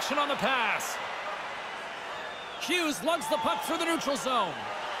connection on the pass. Hughes lugs the puck through the neutral zone.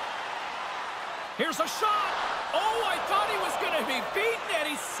 Here's a shot. Oh, I thought he was going to be beaten, and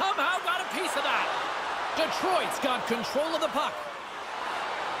he somehow got a piece of that. Detroit's got control of the puck.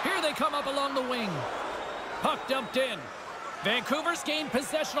 Here they come up along the wing. Puck dumped in. Vancouver's gained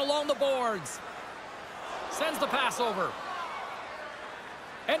possession along the boards. Sends the pass over.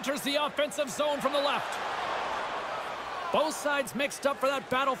 Enters the offensive zone from the left. Both sides mixed up for that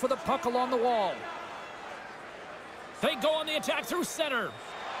battle for the puck along the wall. They go on the attack through center.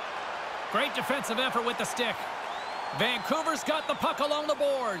 Great defensive effort with the stick. Vancouver's got the puck along the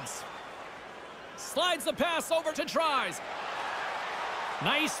boards. Slides the pass over to Tries.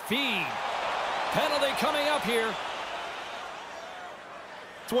 Nice feed. Penalty coming up here.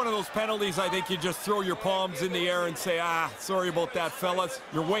 It's one of those penalties I think you just throw your palms in the air and say, sorry about that, fellas.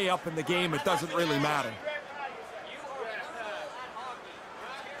 You're way up in the game. It doesn't really matter.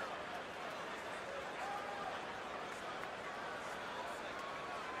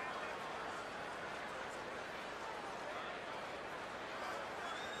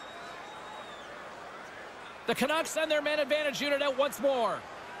 The Canucks send their man advantage unit out once more.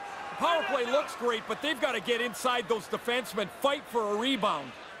 The power play looks great, but they've got to get inside those defensemen, fight for a rebound.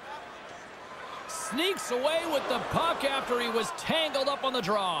 Sneaks away with the puck after he was tangled up on the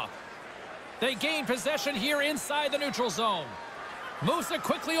draw. They gain possession here inside the neutral zone. Moves it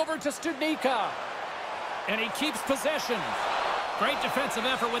quickly over to Studnicka. And he keeps possession. Great defensive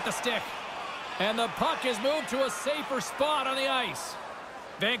effort with the stick. And the puck is moved to a safer spot on the ice.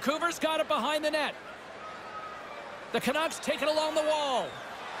 Vancouver's got it behind the net. The Canucks take it along the wall.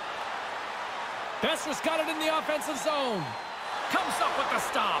 Besser's got it in the offensive zone. Comes up with the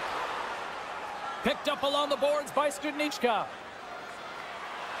stop. Picked up along the boards by Studnicka.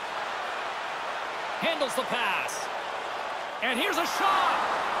 Handles the pass. And here's a shot.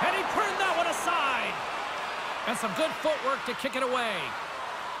 And he turned that one aside. And some good footwork to kick it away.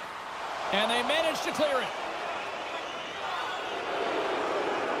 And they managed to clear it.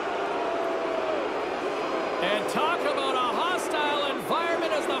 And talk about a hostile environment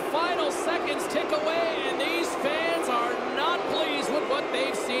as the final seconds tick away, and these fans are not pleased with what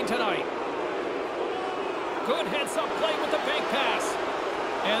they've seen tonight. Good heads-up play with the bank pass.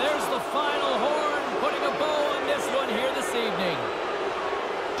 And there's the final horn, putting a bow on this one here this evening.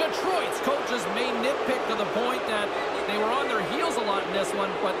 Detroit's coaches may nitpick to the point that they were on their heels a lot in this one,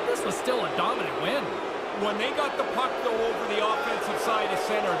 but this was still a dominant win. When they got the puck, though, over the offensive side of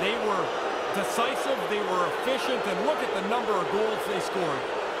center, they were decisive, they were efficient, and look at the number of goals they scored.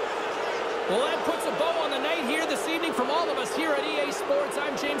 Well, that puts a bow on the night here this evening from all of us here at EA Sports.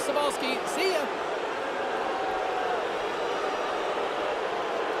 I'm James Cybulski. See ya.